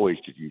OC'd, always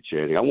to you,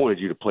 Channing. I wanted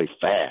you to play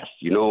fast.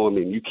 You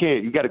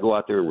got to go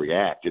out there and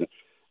react.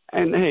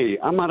 And hey,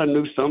 I might have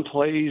knew some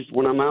plays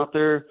when I'm out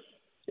there,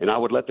 and I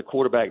would let the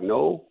quarterback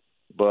know.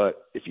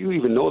 But if you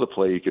even know the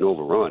play, you can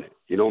overrun it.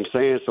 You know what I'm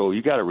saying? So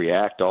you got to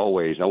react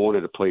always. I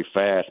wanted to play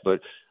fast.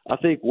 But I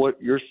think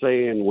what you're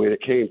saying when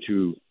it came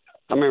to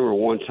 – I remember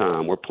one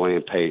time we're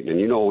playing Peyton, and,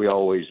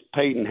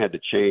 Peyton had to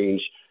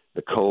change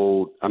the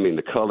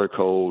color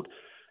code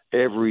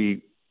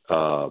every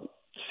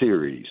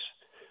series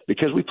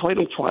because we played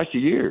them twice a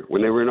year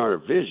when they were in our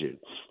division.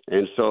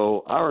 And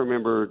so I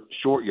remember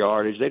short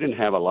yardage. They didn't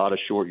have a lot of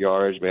short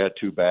yardage. We had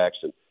 2 backs,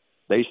 and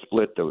they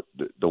split the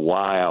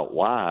Y out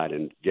wide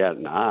and got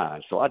an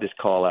I. So I just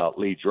call out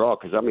lead draw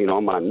because,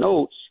 on my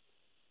notes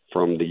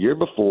from the year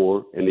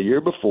before and the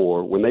year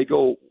before, when they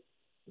go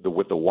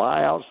with the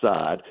Y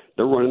outside,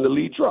 they're running the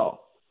lead draw.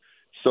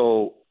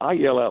 So I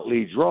yell out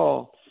lead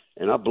draw,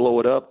 and I blow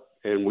it up,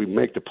 and we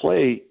make the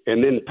play.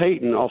 And then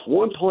Peyton, off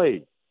one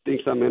play,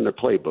 thinks I'm in their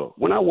playbook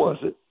when I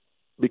wasn't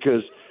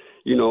because,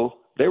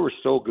 they were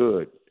so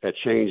good at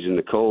changing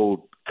the code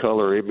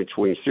color in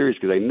between series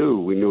because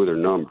we knew their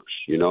numbers,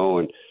 you know,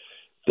 and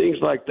things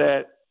like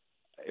that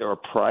are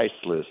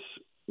priceless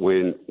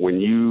when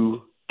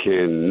you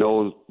can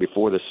know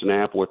before the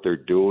snap what they're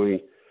doing,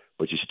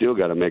 but you still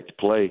got to make the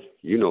play.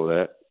 You know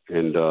that.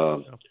 And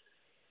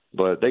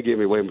but they give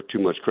me way too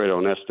much credit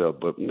on that stuff.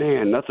 But,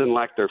 man, nothing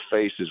like their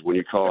faces when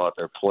you call out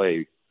their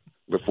play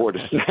before the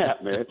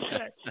snap, man.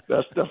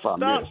 That stuff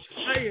I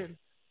miss.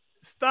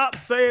 Stop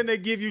saying they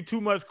give you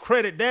too much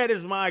credit. That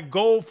is my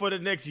goal for the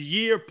next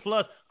year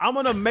plus. I'm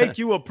gonna make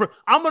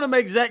I'm gonna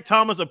make Zach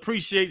Thomas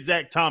appreciate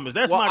Zach Thomas.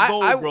 That's my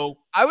goal, bro.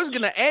 I was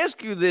gonna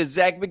ask you this,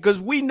 Zach,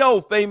 because we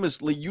know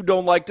famously you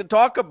don't like to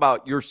talk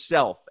about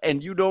yourself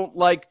and you don't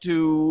like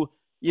to,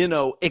 you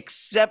know,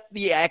 accept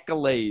the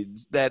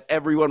accolades that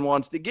everyone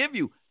wants to give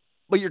you.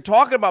 But you're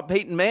talking about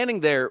Peyton Manning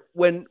there.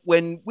 When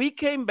we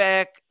came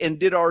back and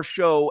did our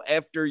show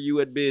after you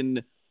had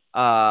been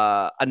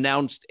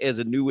announced as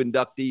a new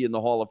inductee in the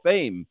Hall of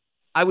Fame,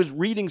 I was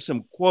reading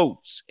some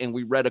quotes, and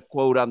we read a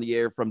quote on the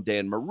air from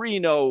Dan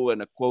Marino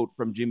and a quote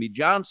from Jimmy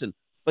Johnson.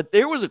 But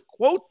there was a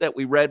quote that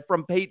we read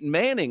from Peyton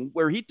Manning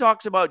where he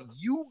talks about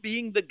you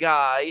being the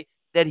guy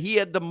that he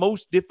had the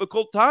most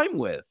difficult time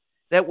with,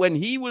 that when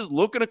he was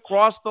looking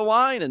across the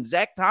line and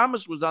Zach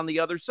Thomas was on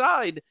the other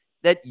side,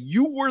 that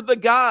you were the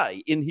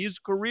guy in his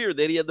career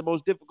that he had the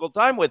most difficult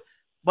time with.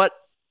 But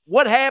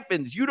what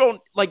happens? You're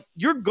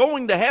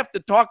going to have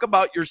to talk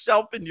about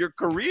yourself and your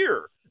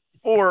career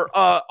for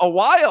a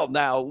while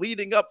now,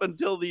 leading up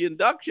until the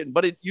induction,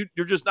 but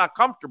you're just not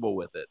comfortable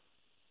with it.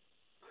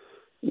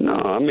 No,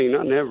 I mean,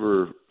 I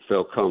never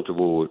felt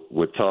comfortable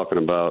with talking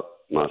about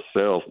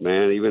myself,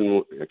 man.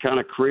 Even I kind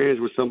of cringe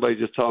with somebody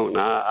just talking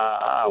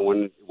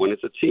when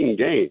it's a team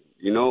game,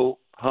 you know,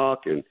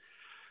 Huck. And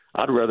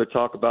I'd rather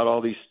talk about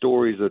all these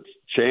stories of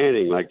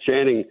Channing, like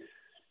Channing.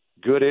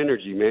 Good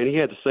energy, man. He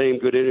had the same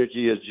good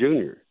energy as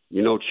Junior.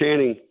 You know,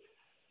 Channing,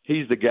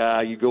 he's the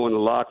guy. You go in the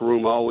locker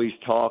room always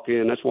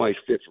talking. That's why he's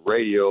fit for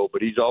radio,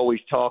 but he's always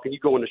talking. You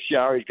go in the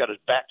shower, he's got his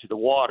back to the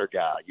water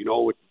guy, you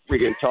know, with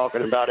freaking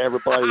talking about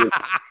everybody. And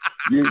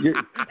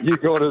you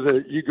go to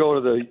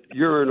the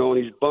urinal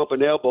and he's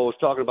bumping elbows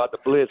talking about the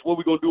blitz. What are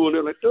we going to do? And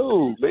they're like,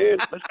 dude, man,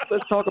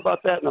 let's talk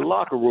about that in the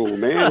locker room,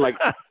 man. Like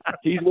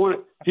he's one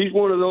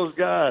of those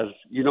guys,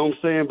 you know what I'm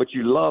saying? But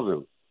you love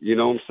him. You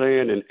know what I'm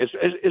saying? And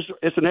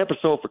it's an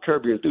episode for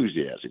Curb Your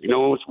Enthusiasm. You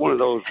know, it's one of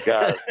those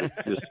guys.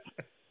 Just,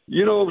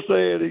 you know what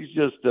I'm saying? He's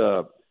just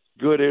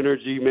good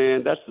energy,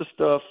 man. That's the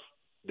stuff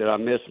that I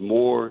miss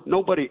more.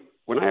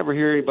 When I ever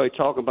hear anybody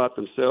talk about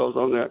themselves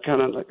on that,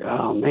 kind of like,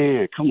 oh,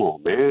 man, come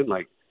on, man.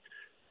 Like,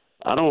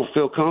 I don't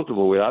feel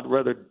comfortable with it. I'd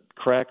rather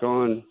crack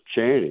on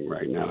Channing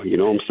right now. You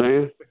know what I'm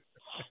saying?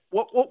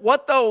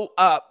 What though?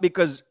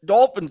 Because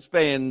Dolphins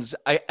fans,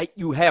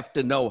 you have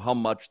to know how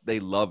much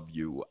they love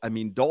you. I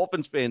mean,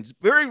 Dolphins fans,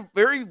 very,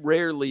 very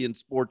rarely in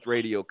sports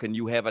radio can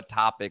you have a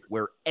topic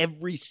where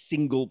every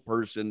single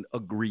person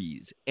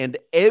agrees. And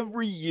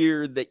every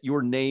year that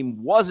your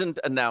name wasn't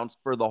announced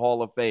for the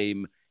Hall of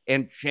Fame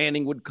and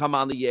Channing would come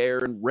on the air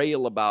and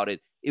rail about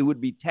it, it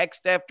would be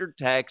text after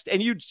text,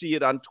 and you'd see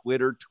it on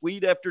Twitter,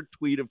 tweet after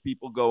tweet of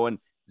people going,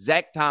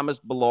 Zach Thomas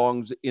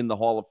belongs in the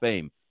Hall of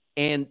Fame.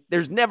 And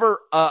there's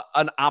never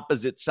an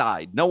opposite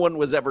side. No one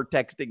was ever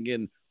texting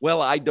in, well,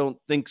 I don't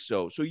think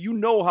so. So you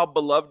know how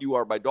beloved you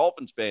are by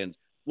Dolphins fans.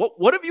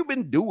 What have you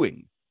been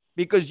doing?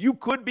 Because you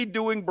could be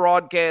doing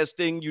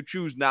broadcasting. You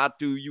choose not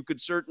to. You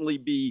could certainly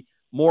be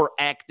more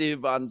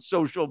active on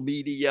social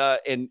media,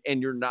 and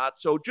you're not.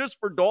 So just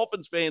for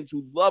Dolphins fans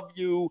who love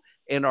you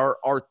and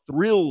are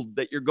thrilled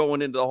that you're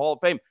going into the Hall of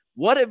Fame,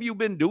 what have you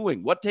been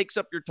doing? What takes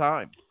up your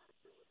time?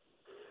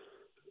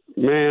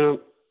 Man,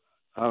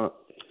 I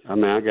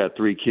got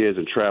 3 kids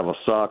in travel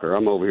soccer.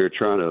 I'm over here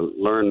trying to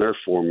learn their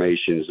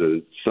formations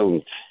and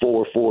some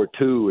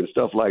 4-4-2 and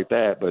stuff like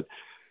that. But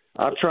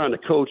I'm trying to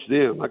coach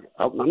them.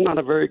 I'm not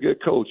a very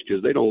good coach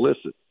because they don't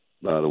listen,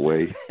 by the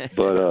way.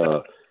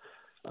 But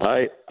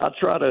I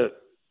try to,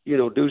 you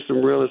know, do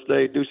some real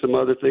estate, do some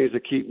other things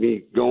that keep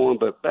me going.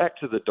 But back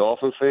to the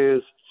Dolphin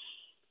fans,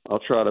 I'll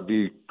try to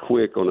be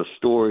quick on a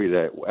story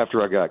that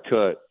after I got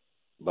cut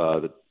by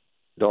the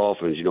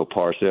Dolphins, you know,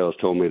 Parcells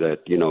told me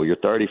that, you know, you're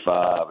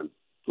 35 and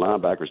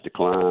linebackers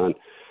decline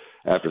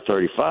after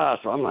 35.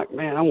 So I'm like,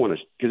 man, I want to,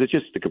 because it's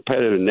just the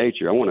competitive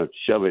nature. I want to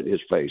shove it in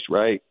his face,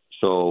 right?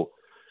 So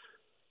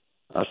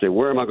I said,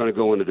 where am I going to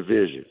go in the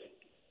division?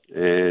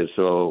 And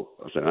so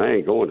I said, I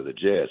ain't going to the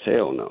Jets.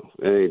 Hell no.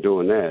 I ain't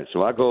doing that.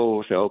 So I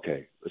go say,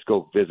 okay, let's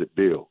go visit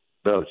Bill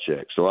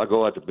Belichick. So I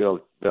go out to Bill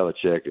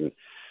Belichick, and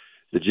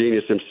the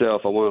genius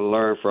himself, I want to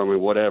learn from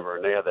him, whatever.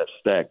 And they have that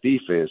stacked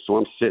defense. So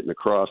I'm sitting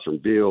across from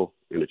Bill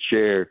in a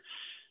chair.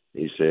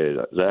 He said,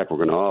 Zach, we're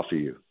going to offer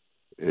you.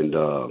 And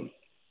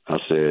I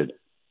said,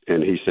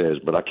 and he says,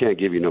 but I can't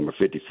give you number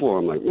 54.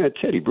 I'm like, man,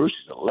 Teddy Bruce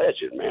is a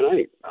legend, man.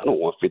 I don't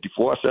want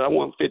 54. I said, I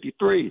want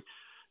 53.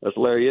 That's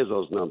Larry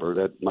Izzo's number.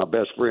 That my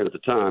best friend at the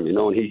time, you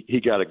know, and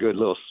he got a good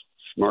little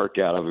smirk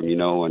out of him, you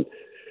know, and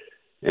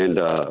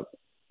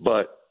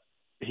but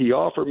he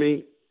offered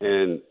me,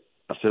 and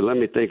I said, let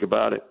me think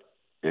about it,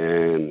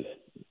 and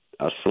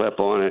I slept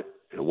on it,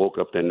 and woke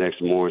up that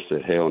next morning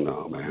and said, hell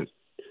no, man.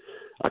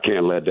 I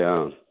can't let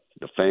down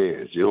the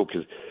fans,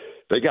 because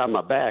they got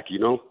my back,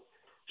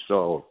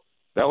 So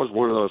that was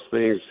one of those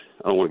things.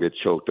 I don't want to get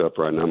choked up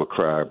right now. I'm a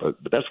crier, but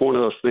that's one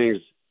of those things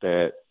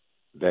that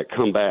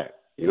come back.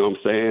 You know what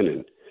I'm saying?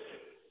 And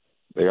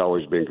they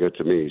always been good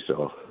to me.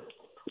 So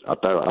I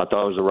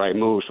thought it was the right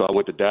move. So I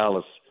went to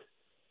Dallas,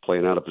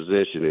 playing out of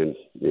position, and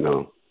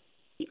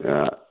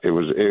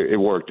it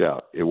worked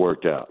out. It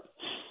worked out.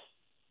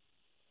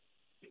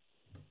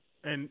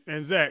 And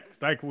Zach,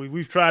 like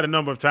we've tried a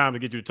number of times to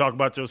get you to talk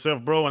about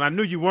yourself, bro, and I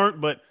knew you weren't,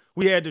 but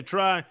we had to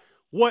try.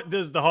 What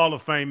does the Hall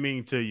of Fame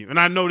mean to you? And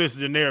I know this is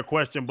a generic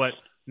question, but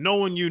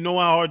knowing you know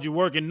how hard you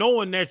work and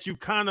knowing that you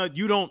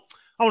don't,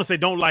 I want to say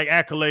don't like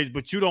accolades,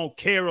 but you don't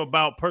care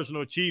about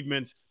personal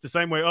achievements the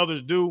same way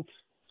others do.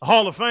 The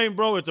Hall of Fame,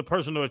 bro, it's a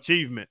personal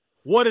achievement.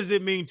 What does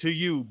it mean to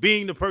you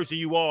being the person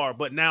you are,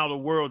 but now the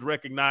world's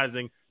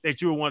recognizing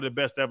that you were one of the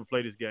best to ever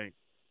play this game?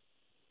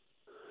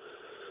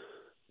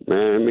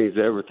 Man, it means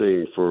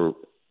everything for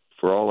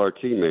all our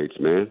teammates,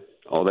 man.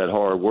 All that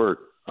hard work.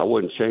 I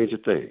wouldn't change a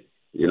thing.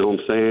 You know what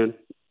I'm saying?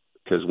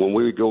 Because when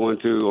we would go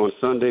on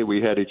Sunday,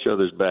 we had each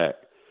other's back.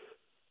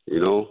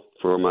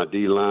 For my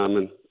D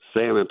linemen,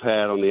 Sam and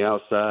Pat on the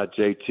outside,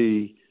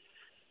 JT,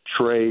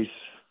 Trace,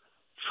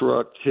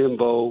 Truck,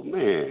 Timbo.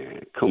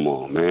 Man, come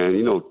on,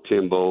 man.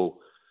 Timbo,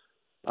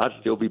 I'd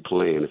still be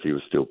playing if he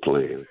was still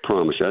playing. I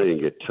promise you, I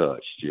didn't get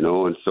touched,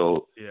 And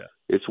so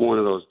it's one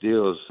of those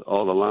deals,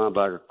 all the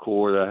linebacker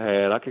core that I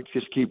had, I could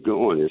just keep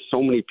going. There's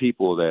so many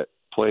people that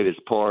played his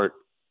part.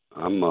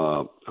 I'm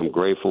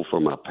grateful for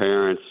my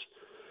parents.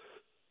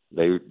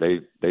 They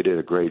did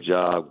a great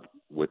job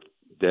with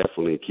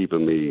definitely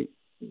keeping me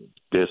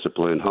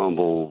disciplined,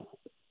 humble,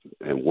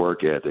 and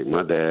work ethic.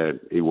 My dad,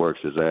 he works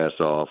his ass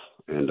off,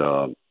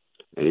 and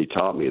he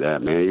taught me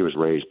that, man. He was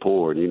raised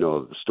poor, and you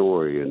know the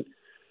story, and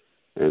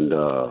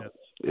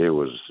it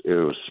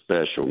was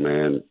special,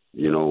 man.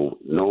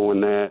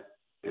 Knowing that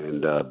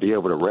and be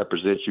able to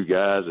represent you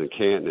guys in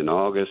Canton in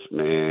August,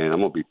 man,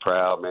 I'm gonna be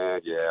proud,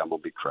 man. Yeah, I'm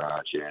gonna be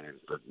crying, Shannon,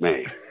 but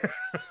man,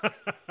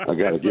 I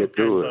got to get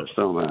through it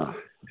somehow.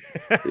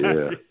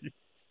 Yeah.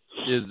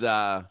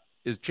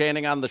 Is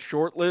Channing on the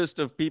short list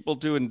of people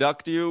to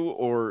induct you,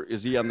 or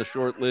is he on the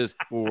short list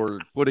for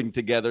putting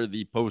together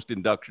the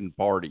post-induction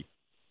party?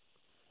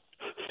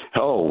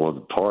 Oh, well,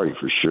 the party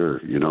for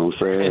sure. You know what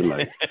I'm saying?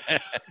 Like,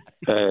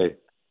 hey,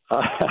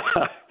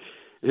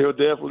 he'll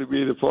definitely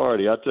be the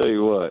party. I'll tell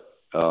you what.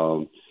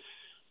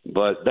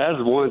 But that's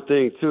one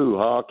thing, too,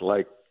 Hawk.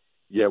 Like,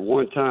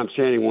 one time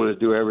Channing wanted to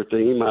do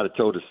everything. He might have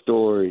told a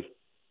story,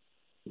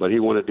 but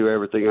he wanted to do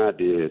everything I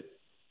did.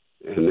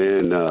 And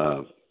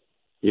then,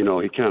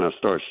 he kind of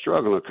started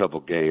struggling a couple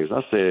games.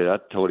 I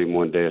told him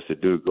one day, I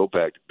said, dude, go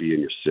back to being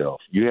yourself.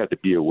 You have to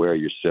be aware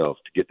of yourself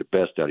to get the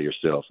best out of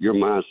yourself. Your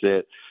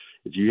mindset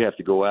is you have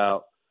to go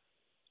out,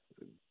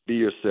 be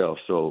yourself.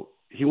 So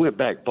he went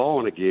back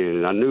balling again,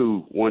 and I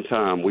knew one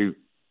time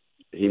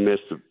he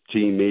missed a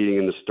team meeting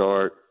in the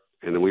start,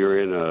 and then we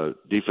were in a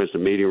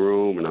defensive meeting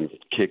room, and I'm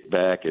kicked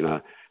back, and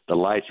the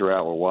lights are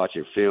out. We're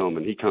watching film,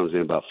 and he comes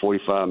in about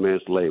 45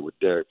 minutes late with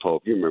Derek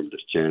Pope. You remember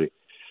this, Channing.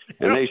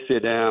 And they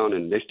sit down,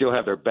 and they still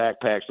have their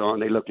backpacks on.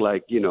 They look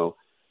like,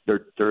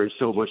 they're in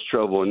so much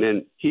trouble. And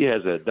then he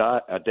has the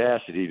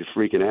audacity to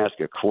freaking ask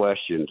a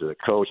question to the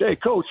coach. Hey,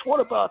 coach, what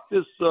about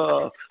this?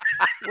 What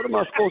am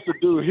I supposed to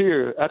do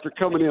here after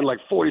coming in like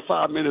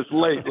 45 minutes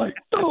late? Like,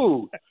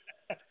 dude.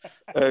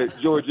 Hey,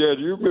 George, do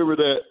you remember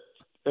that?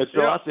 And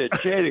so I said,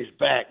 Channing's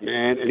back,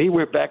 man. And he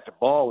went back to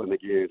balling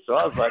again. So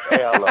I was like,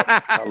 hey,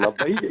 I love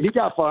him. He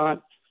got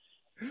fined.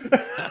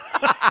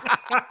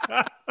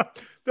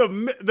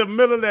 The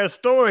middle of that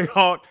story,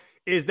 Hawk,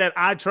 is that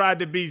I tried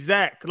to be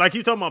Zach. Like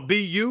you talking about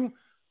be you.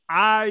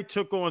 I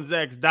took on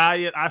Zach's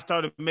diet. I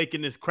started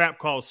making this crap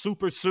called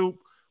super soup,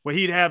 where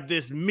he'd have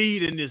this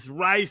meat and this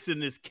rice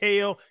and this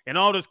kale and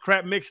all this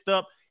crap mixed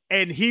up.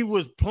 And he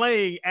was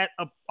playing at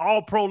an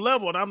all-pro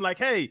level. And I'm like,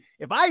 hey,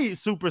 if I eat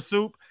super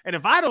soup and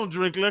if I don't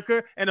drink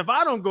liquor and if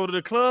I don't go to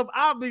the club,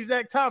 I'll be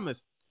Zach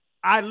Thomas.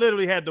 I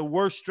literally had the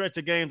worst stretch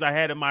of games I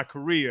had in my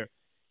career.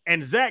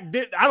 And Zach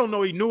I don't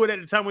know, he knew it at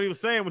the time when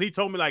he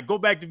told me, like, go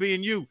back to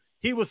being you.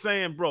 He was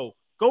saying, bro,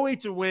 go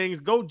eat your wings,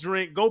 go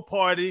drink, go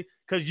party,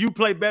 because you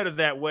play better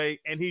that way.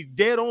 And he's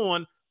dead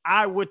on.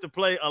 I went to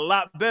play a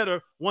lot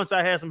better once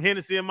I had some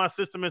Hennessy in my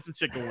system and some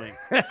chicken wings.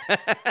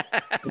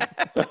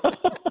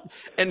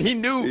 And he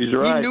knew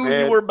man.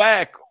 You were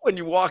back when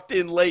you walked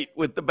in late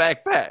with the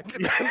backpack.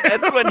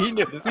 That's when he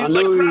knew. He's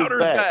like,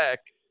 Crowder's back.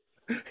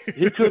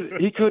 He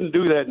couldn't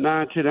do that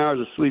 9-10 hours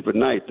of sleep a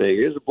night thing.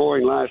 It's a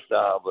boring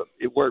lifestyle, but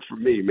it worked for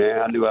me, man.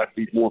 I knew I'd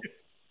be more,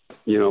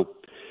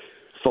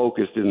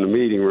 focused in the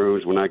meeting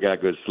rooms when I got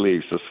good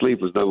sleep. So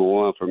sleep was number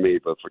one for me.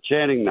 But for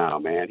Channing now,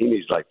 man, he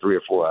needs like 3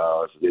 or 4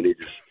 hours, and then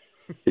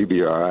he'd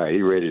be all right.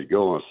 He ready to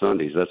go on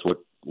Sundays. That's what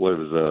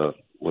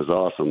was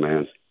awesome,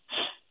 man.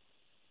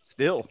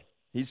 Still,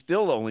 He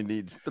still only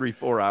needs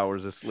 3-4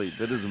 hours of sleep.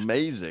 It is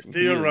amazing.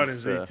 Still running,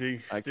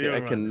 ZT.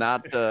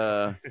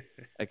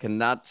 I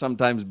cannot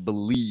sometimes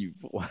believe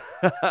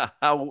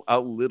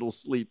how little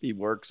sleep he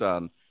works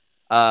on.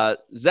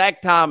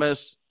 Zach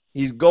Thomas,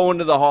 he's going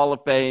to the Hall of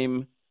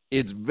Fame.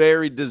 It's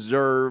very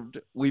deserved.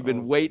 We've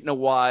been waiting a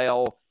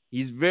while.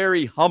 He's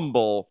very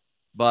humble,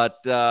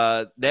 but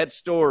that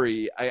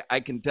story, I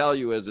can tell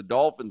you as a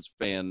Dolphins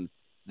fan,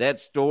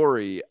 that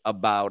story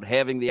about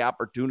having the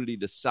opportunity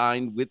to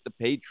sign with the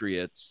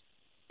Patriots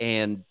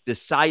and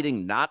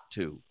deciding not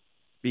to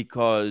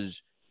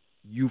because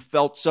you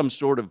felt some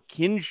sort of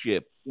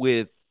kinship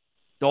with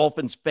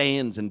Dolphins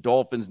fans and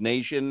Dolphins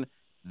Nation,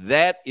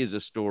 that is a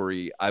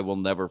story I will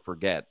never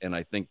forget. And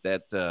I think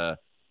that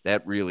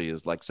that really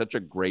is like such a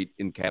great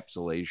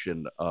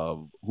encapsulation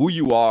of who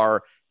you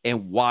are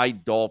and why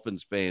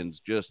Dolphins fans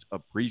just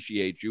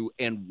appreciate you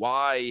and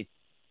why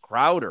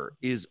Crowder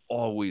is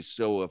always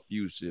so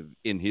effusive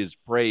in his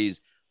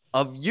praise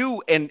of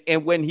you. And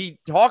when he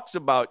talks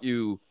about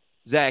you,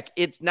 Zach,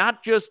 it's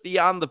not just the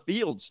on the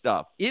field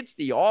stuff. It's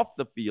the off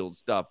the field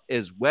stuff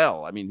as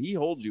well. I mean, he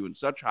holds you in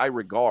such high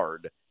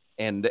regard.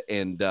 And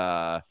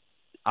I'm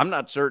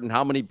not certain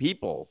how many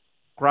people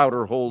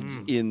Crowder holds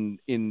in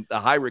the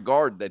high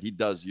regard that he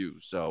does you.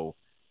 So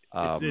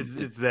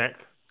it's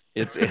Zach.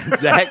 It's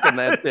Zach, and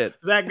that's it.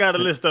 Zach got a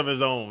list of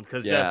his own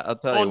because I'll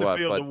tell you on the what,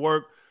 field of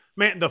work.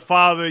 Man, the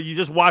father, you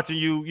just watching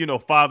you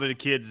father the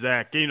kid,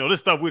 Zach. This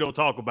stuff we don't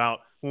talk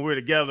about when we're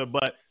together.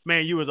 But,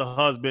 man, you as a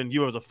husband,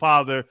 you as a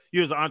father,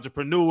 you as an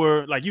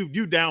entrepreneur, like you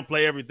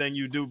downplay everything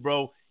you do,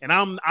 bro. And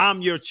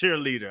I'm your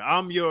cheerleader.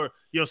 I'm your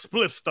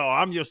split star.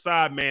 I'm your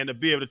side man to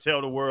be able to tell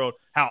the world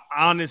how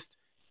honest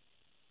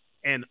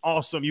and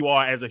awesome you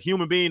are as a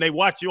human being. They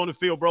watch you on the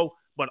field, bro.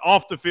 But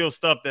off the field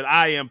stuff that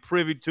I am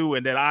privy to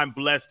and that I'm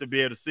blessed to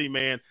be able to see,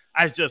 man,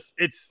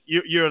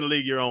 you're in a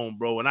league your own,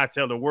 bro. And I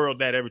tell the world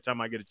that every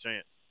time I get a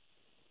chance.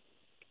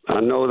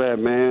 I know that,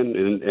 man.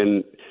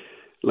 And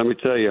let me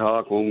tell you,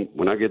 Hawk,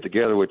 when I get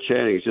together with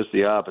Channing, it's just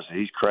the opposite.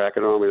 He's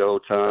cracking on me the whole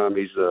time.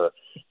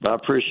 But I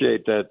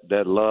appreciate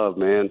that love,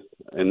 man.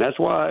 And that's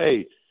why,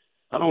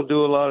 I don't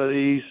do a lot of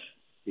these,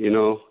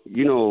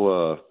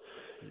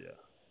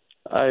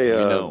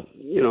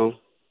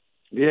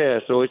 Yeah,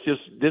 so it's just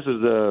this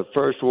is the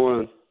first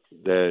one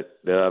that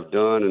I've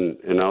done,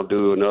 and I'll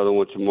do another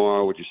one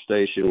tomorrow with your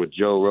station with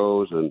Joe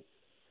Rose, and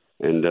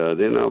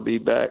then I'll be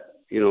back,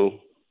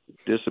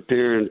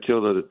 disappearing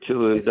until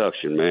the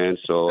induction, man.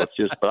 So it's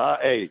just, but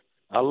I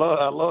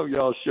love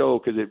y'all's show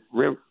because it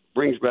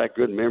brings back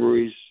good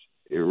memories.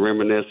 It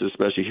reminisces,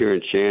 especially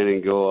hearing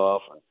Channing go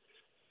off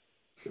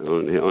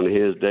on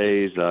his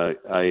days.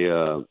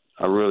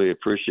 I really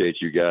appreciate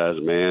you guys,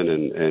 man,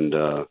 and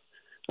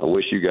I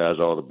wish you guys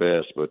all the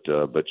best, but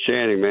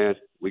Channing, man,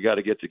 we got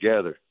to get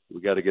together. We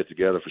got to get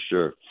together for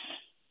sure.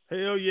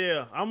 Hell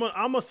yeah! I'm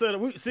gonna set it.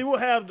 We'll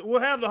have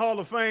the Hall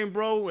of Fame,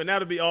 bro, and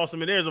that'll be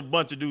awesome. And there's a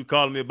bunch of dudes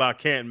calling me about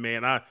Canton,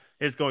 man.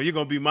 You're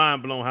gonna be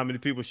mind blown how many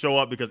people show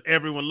up because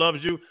everyone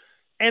loves you.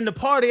 And the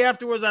party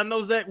afterwards, I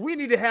know, Zach, we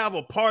need to have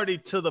a party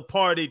to the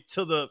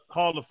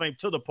Hall of Fame,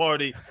 to the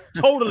party,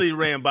 totally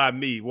ran by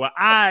me, where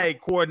I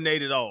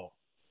coordinate it all.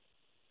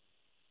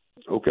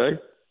 Okay.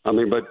 I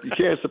mean, but you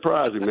can't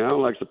surprise me, man. I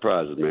don't like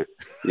surprises, man.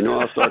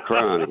 I'll start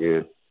crying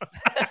again.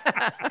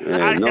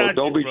 Man,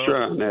 don't be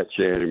trying that,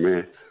 Channing,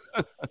 man.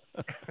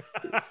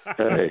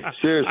 Hey,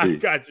 seriously. I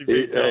got you,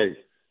 big dog. Hey,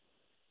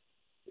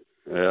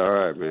 all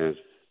right, man.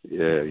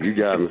 Yeah, you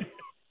got me.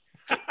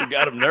 You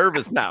got him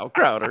nervous now,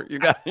 Crowder. You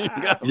got him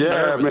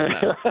nervous,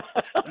 man.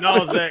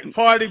 No, Zach,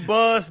 party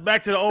bus,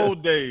 back to the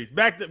old days.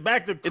 Back to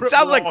It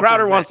sounds like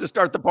Crowder wants to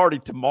start the party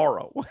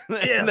tomorrow.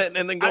 Yeah.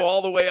 and then go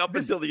all the way up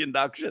until the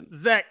induction.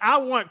 Zach, I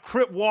want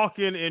Crip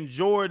walking and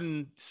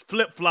Jordan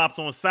flip-flops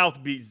on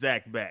South Beach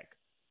Zach back.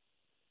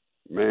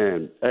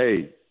 Man,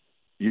 hey,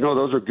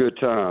 those are good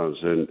times.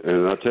 And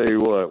I'll tell you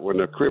what, when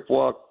the Crip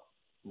walk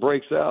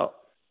breaks out,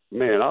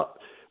 man,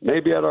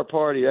 maybe at our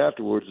party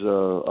afterwards,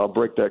 I'll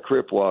break that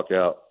Crip walk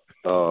out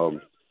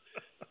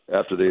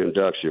after the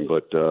induction.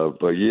 But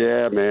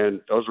yeah, man,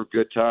 those were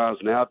good times.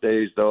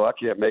 Nowadays, though, I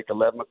can't make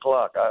 11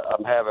 o'clock.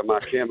 I'm having my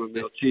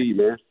chamomile tea,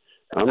 man.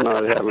 I'm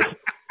not having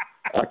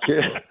 – I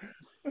can't –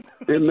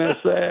 isn't that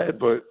sad?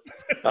 But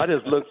I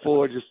just look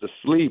forward just to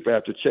sleep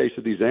after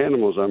chasing these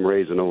animals I'm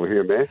raising over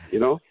here, man,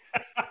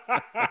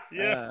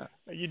 Yeah,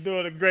 you're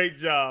doing a great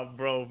job,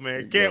 bro,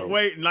 man. Can't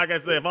wait. And like I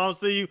said, if I don't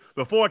see you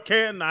before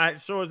Canton, I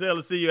sure as hell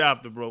to see you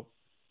after, bro.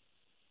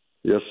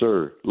 Yes,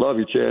 sir. Love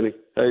you, Channing.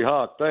 Hey,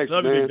 Hawk, thanks,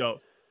 Love man. you, big dog.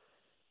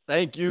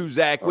 Thank you,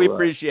 Zach. We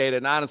appreciate it.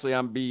 And honestly,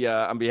 on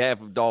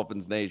behalf of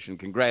Dolphins Nation,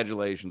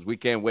 congratulations. We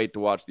can't wait to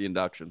watch the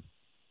induction.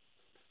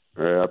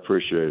 Hey, I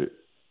appreciate it.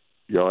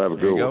 Y'all have a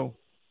good one.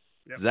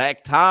 Yep.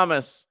 Zach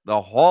Thomas,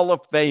 the Hall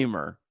of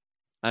Famer.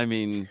 I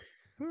mean,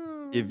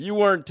 if you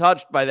weren't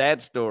touched by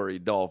that story,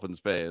 Dolphins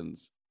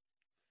fans,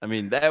 I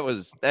mean,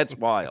 that's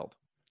wild.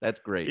 That's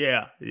great.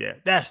 Yeah.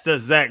 That's the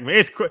Zach,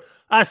 man.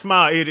 I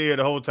smile ear to ear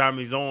the whole time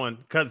he's on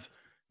because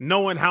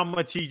knowing how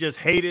much he just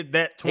hated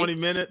that 20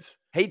 minutes.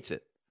 Hates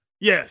it.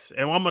 Yes,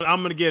 and I'm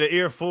gonna get an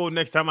earful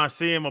next time I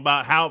see him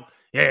about how,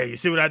 you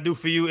see what I do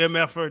for you,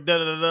 MFer,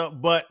 da-da-da-da.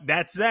 But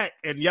that's Zach,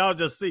 and y'all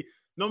just see,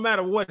 no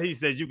matter what he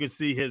says, you can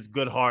see his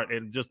good heart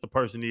and just the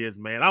person he is,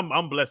 man.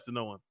 I'm blessed to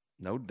know him.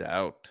 No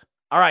doubt.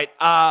 All right,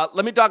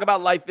 let me talk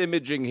about Life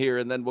Imaging here,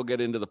 and then we'll get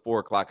into the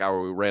 4 o'clock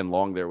hour. We ran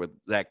long there with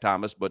Zach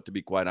Thomas, but to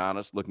be quite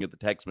honest, looking at the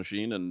text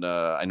machine, and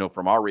I know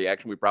from our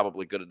reaction, we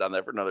probably could have done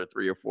that for another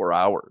 3 or 4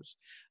 hours.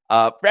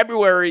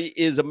 February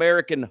is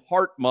American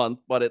Heart Month,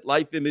 but at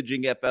Life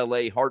Imaging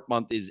FLA, Heart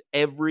Month is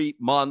every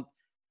month.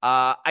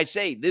 I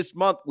say this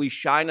month we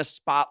shine a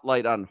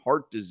spotlight on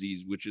heart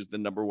disease, which is the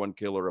 #1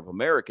 killer of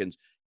Americans.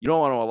 You don't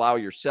want to allow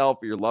yourself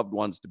or your loved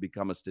ones to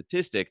become a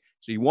statistic.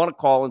 So you want to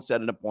call and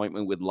set an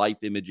appointment with Life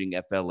Imaging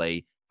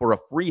FLA for a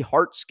free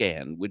heart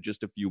scan with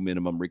just a few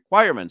minimum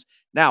requirements.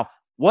 Now,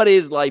 what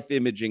is Life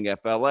Imaging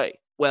FLA?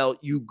 Well,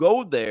 you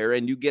go there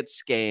and you get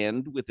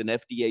scanned with an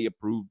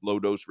FDA-approved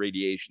low-dose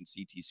radiation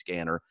CT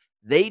scanner.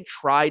 They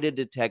try to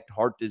detect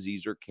heart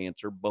disease or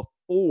cancer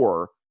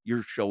before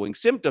you're showing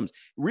symptoms. It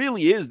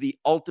really is the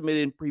ultimate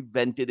in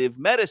preventative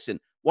medicine.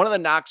 One of the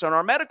knocks on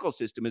our medical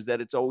system is that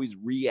it's always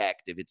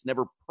reactive. It's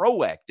never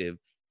proactive.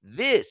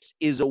 This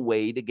is a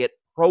way to get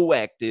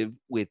proactive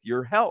with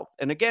your health.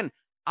 And again,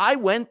 I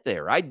went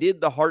there. I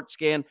did the heart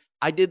scan.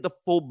 I did the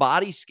full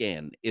body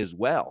scan as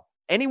well.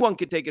 Anyone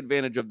could take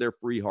advantage of their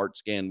free heart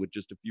scan with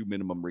just a few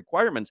minimum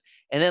requirements.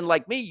 And then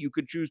like me, you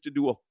could choose to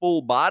do a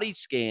full body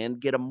scan,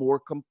 get a more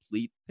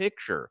complete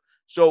picture.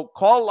 So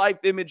call Life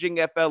Imaging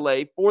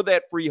FLA for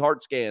that free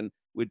heart scan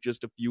with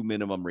just a few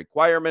minimum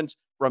requirements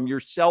from your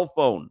cell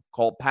phone.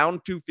 Call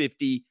pound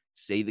 250,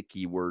 say the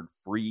keyword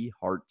free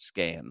heart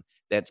scan.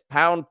 That's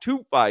pound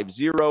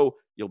 250.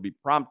 You'll be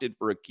prompted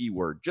for a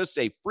keyword. Just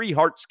say free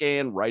heart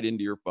scan right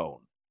into your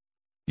phone.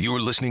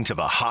 You're listening to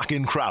the Hawk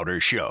and Crowder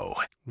Show.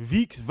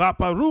 Vix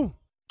Vaporub.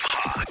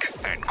 Hawk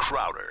and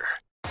Crowder.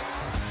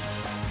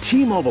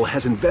 T-Mobile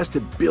has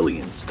invested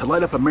billions to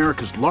light up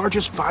America's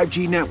largest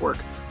 5G network,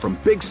 from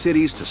big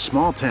cities to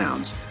small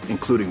towns,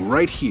 including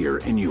right here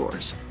in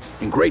yours.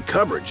 And great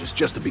coverage is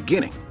just the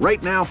beginning.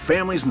 Right now,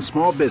 families and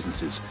small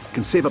businesses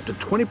can save up to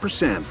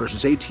 20%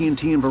 versus AT&T and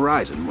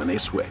Verizon when they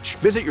switch.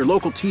 Visit your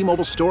local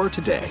T-Mobile store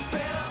today.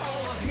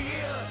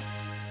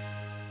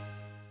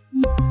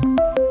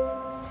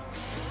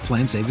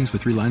 Plan savings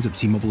with 3 lines of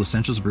T-Mobile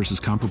Essentials versus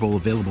comparable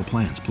available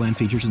plans. Plan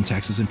features and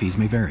taxes and fees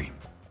may vary.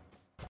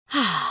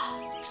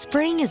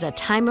 Spring is a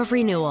time of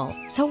renewal,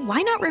 so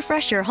why not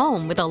refresh your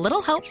home with a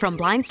little help from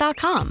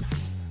Blinds.com?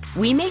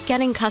 We make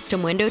getting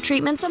custom window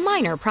treatments a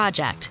minor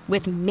project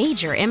with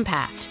major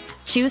impact.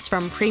 Choose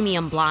from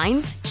premium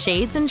blinds,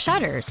 shades, and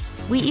shutters.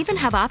 We even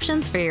have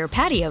options for your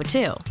patio,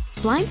 too.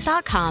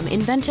 Blinds.com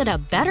invented a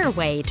better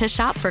way to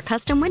shop for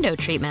custom window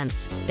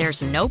treatments.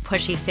 There's no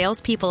pushy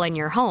salespeople in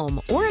your home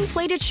or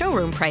inflated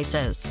showroom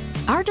prices.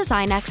 Our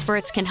design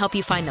experts can help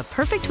you find the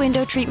perfect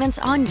window treatments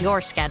on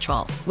your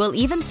schedule. We'll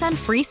even send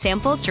free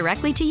samples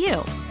directly to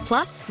you.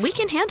 Plus, we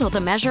can handle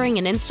the measuring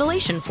and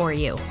installation for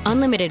you.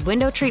 Unlimited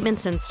window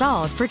treatments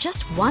installed for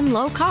just one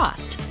low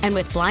cost. And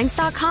with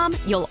Blinds.com,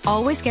 you'll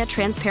always get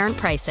transparent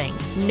pricing.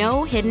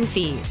 No hidden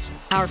fees.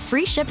 Our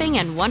free shipping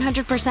and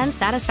 100%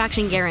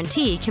 satisfaction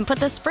guarantee can put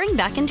the spring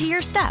back into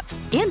your step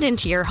and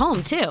into your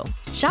home, too.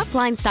 Shop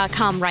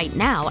Blinds.com right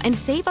now and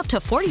save up to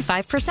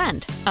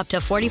 45%. Up to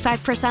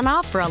 45%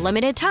 off for a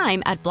limited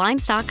time at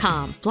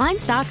Blinds.com.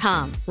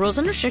 Blinds.com. Rules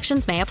and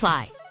restrictions may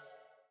apply.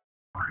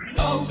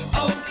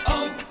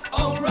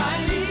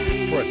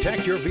 O'Reilly.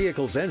 Protect your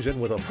vehicle's engine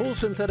with a full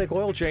synthetic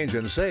oil change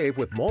and save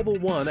with Mobil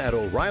 1 at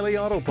O'Reilly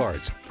Auto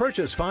Parts.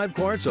 Purchase 5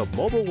 quarts of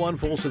Mobil 1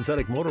 full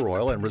synthetic motor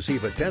oil and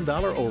receive a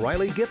 $10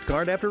 O'Reilly gift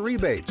card after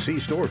rebate. See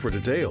store for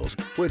details.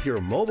 With your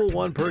Mobil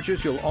 1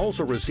 purchase, you'll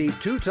also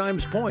receive 2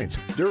 times points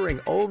during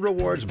O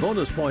Rewards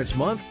Bonus Points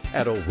Month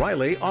at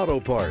O'Reilly Auto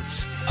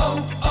Parts.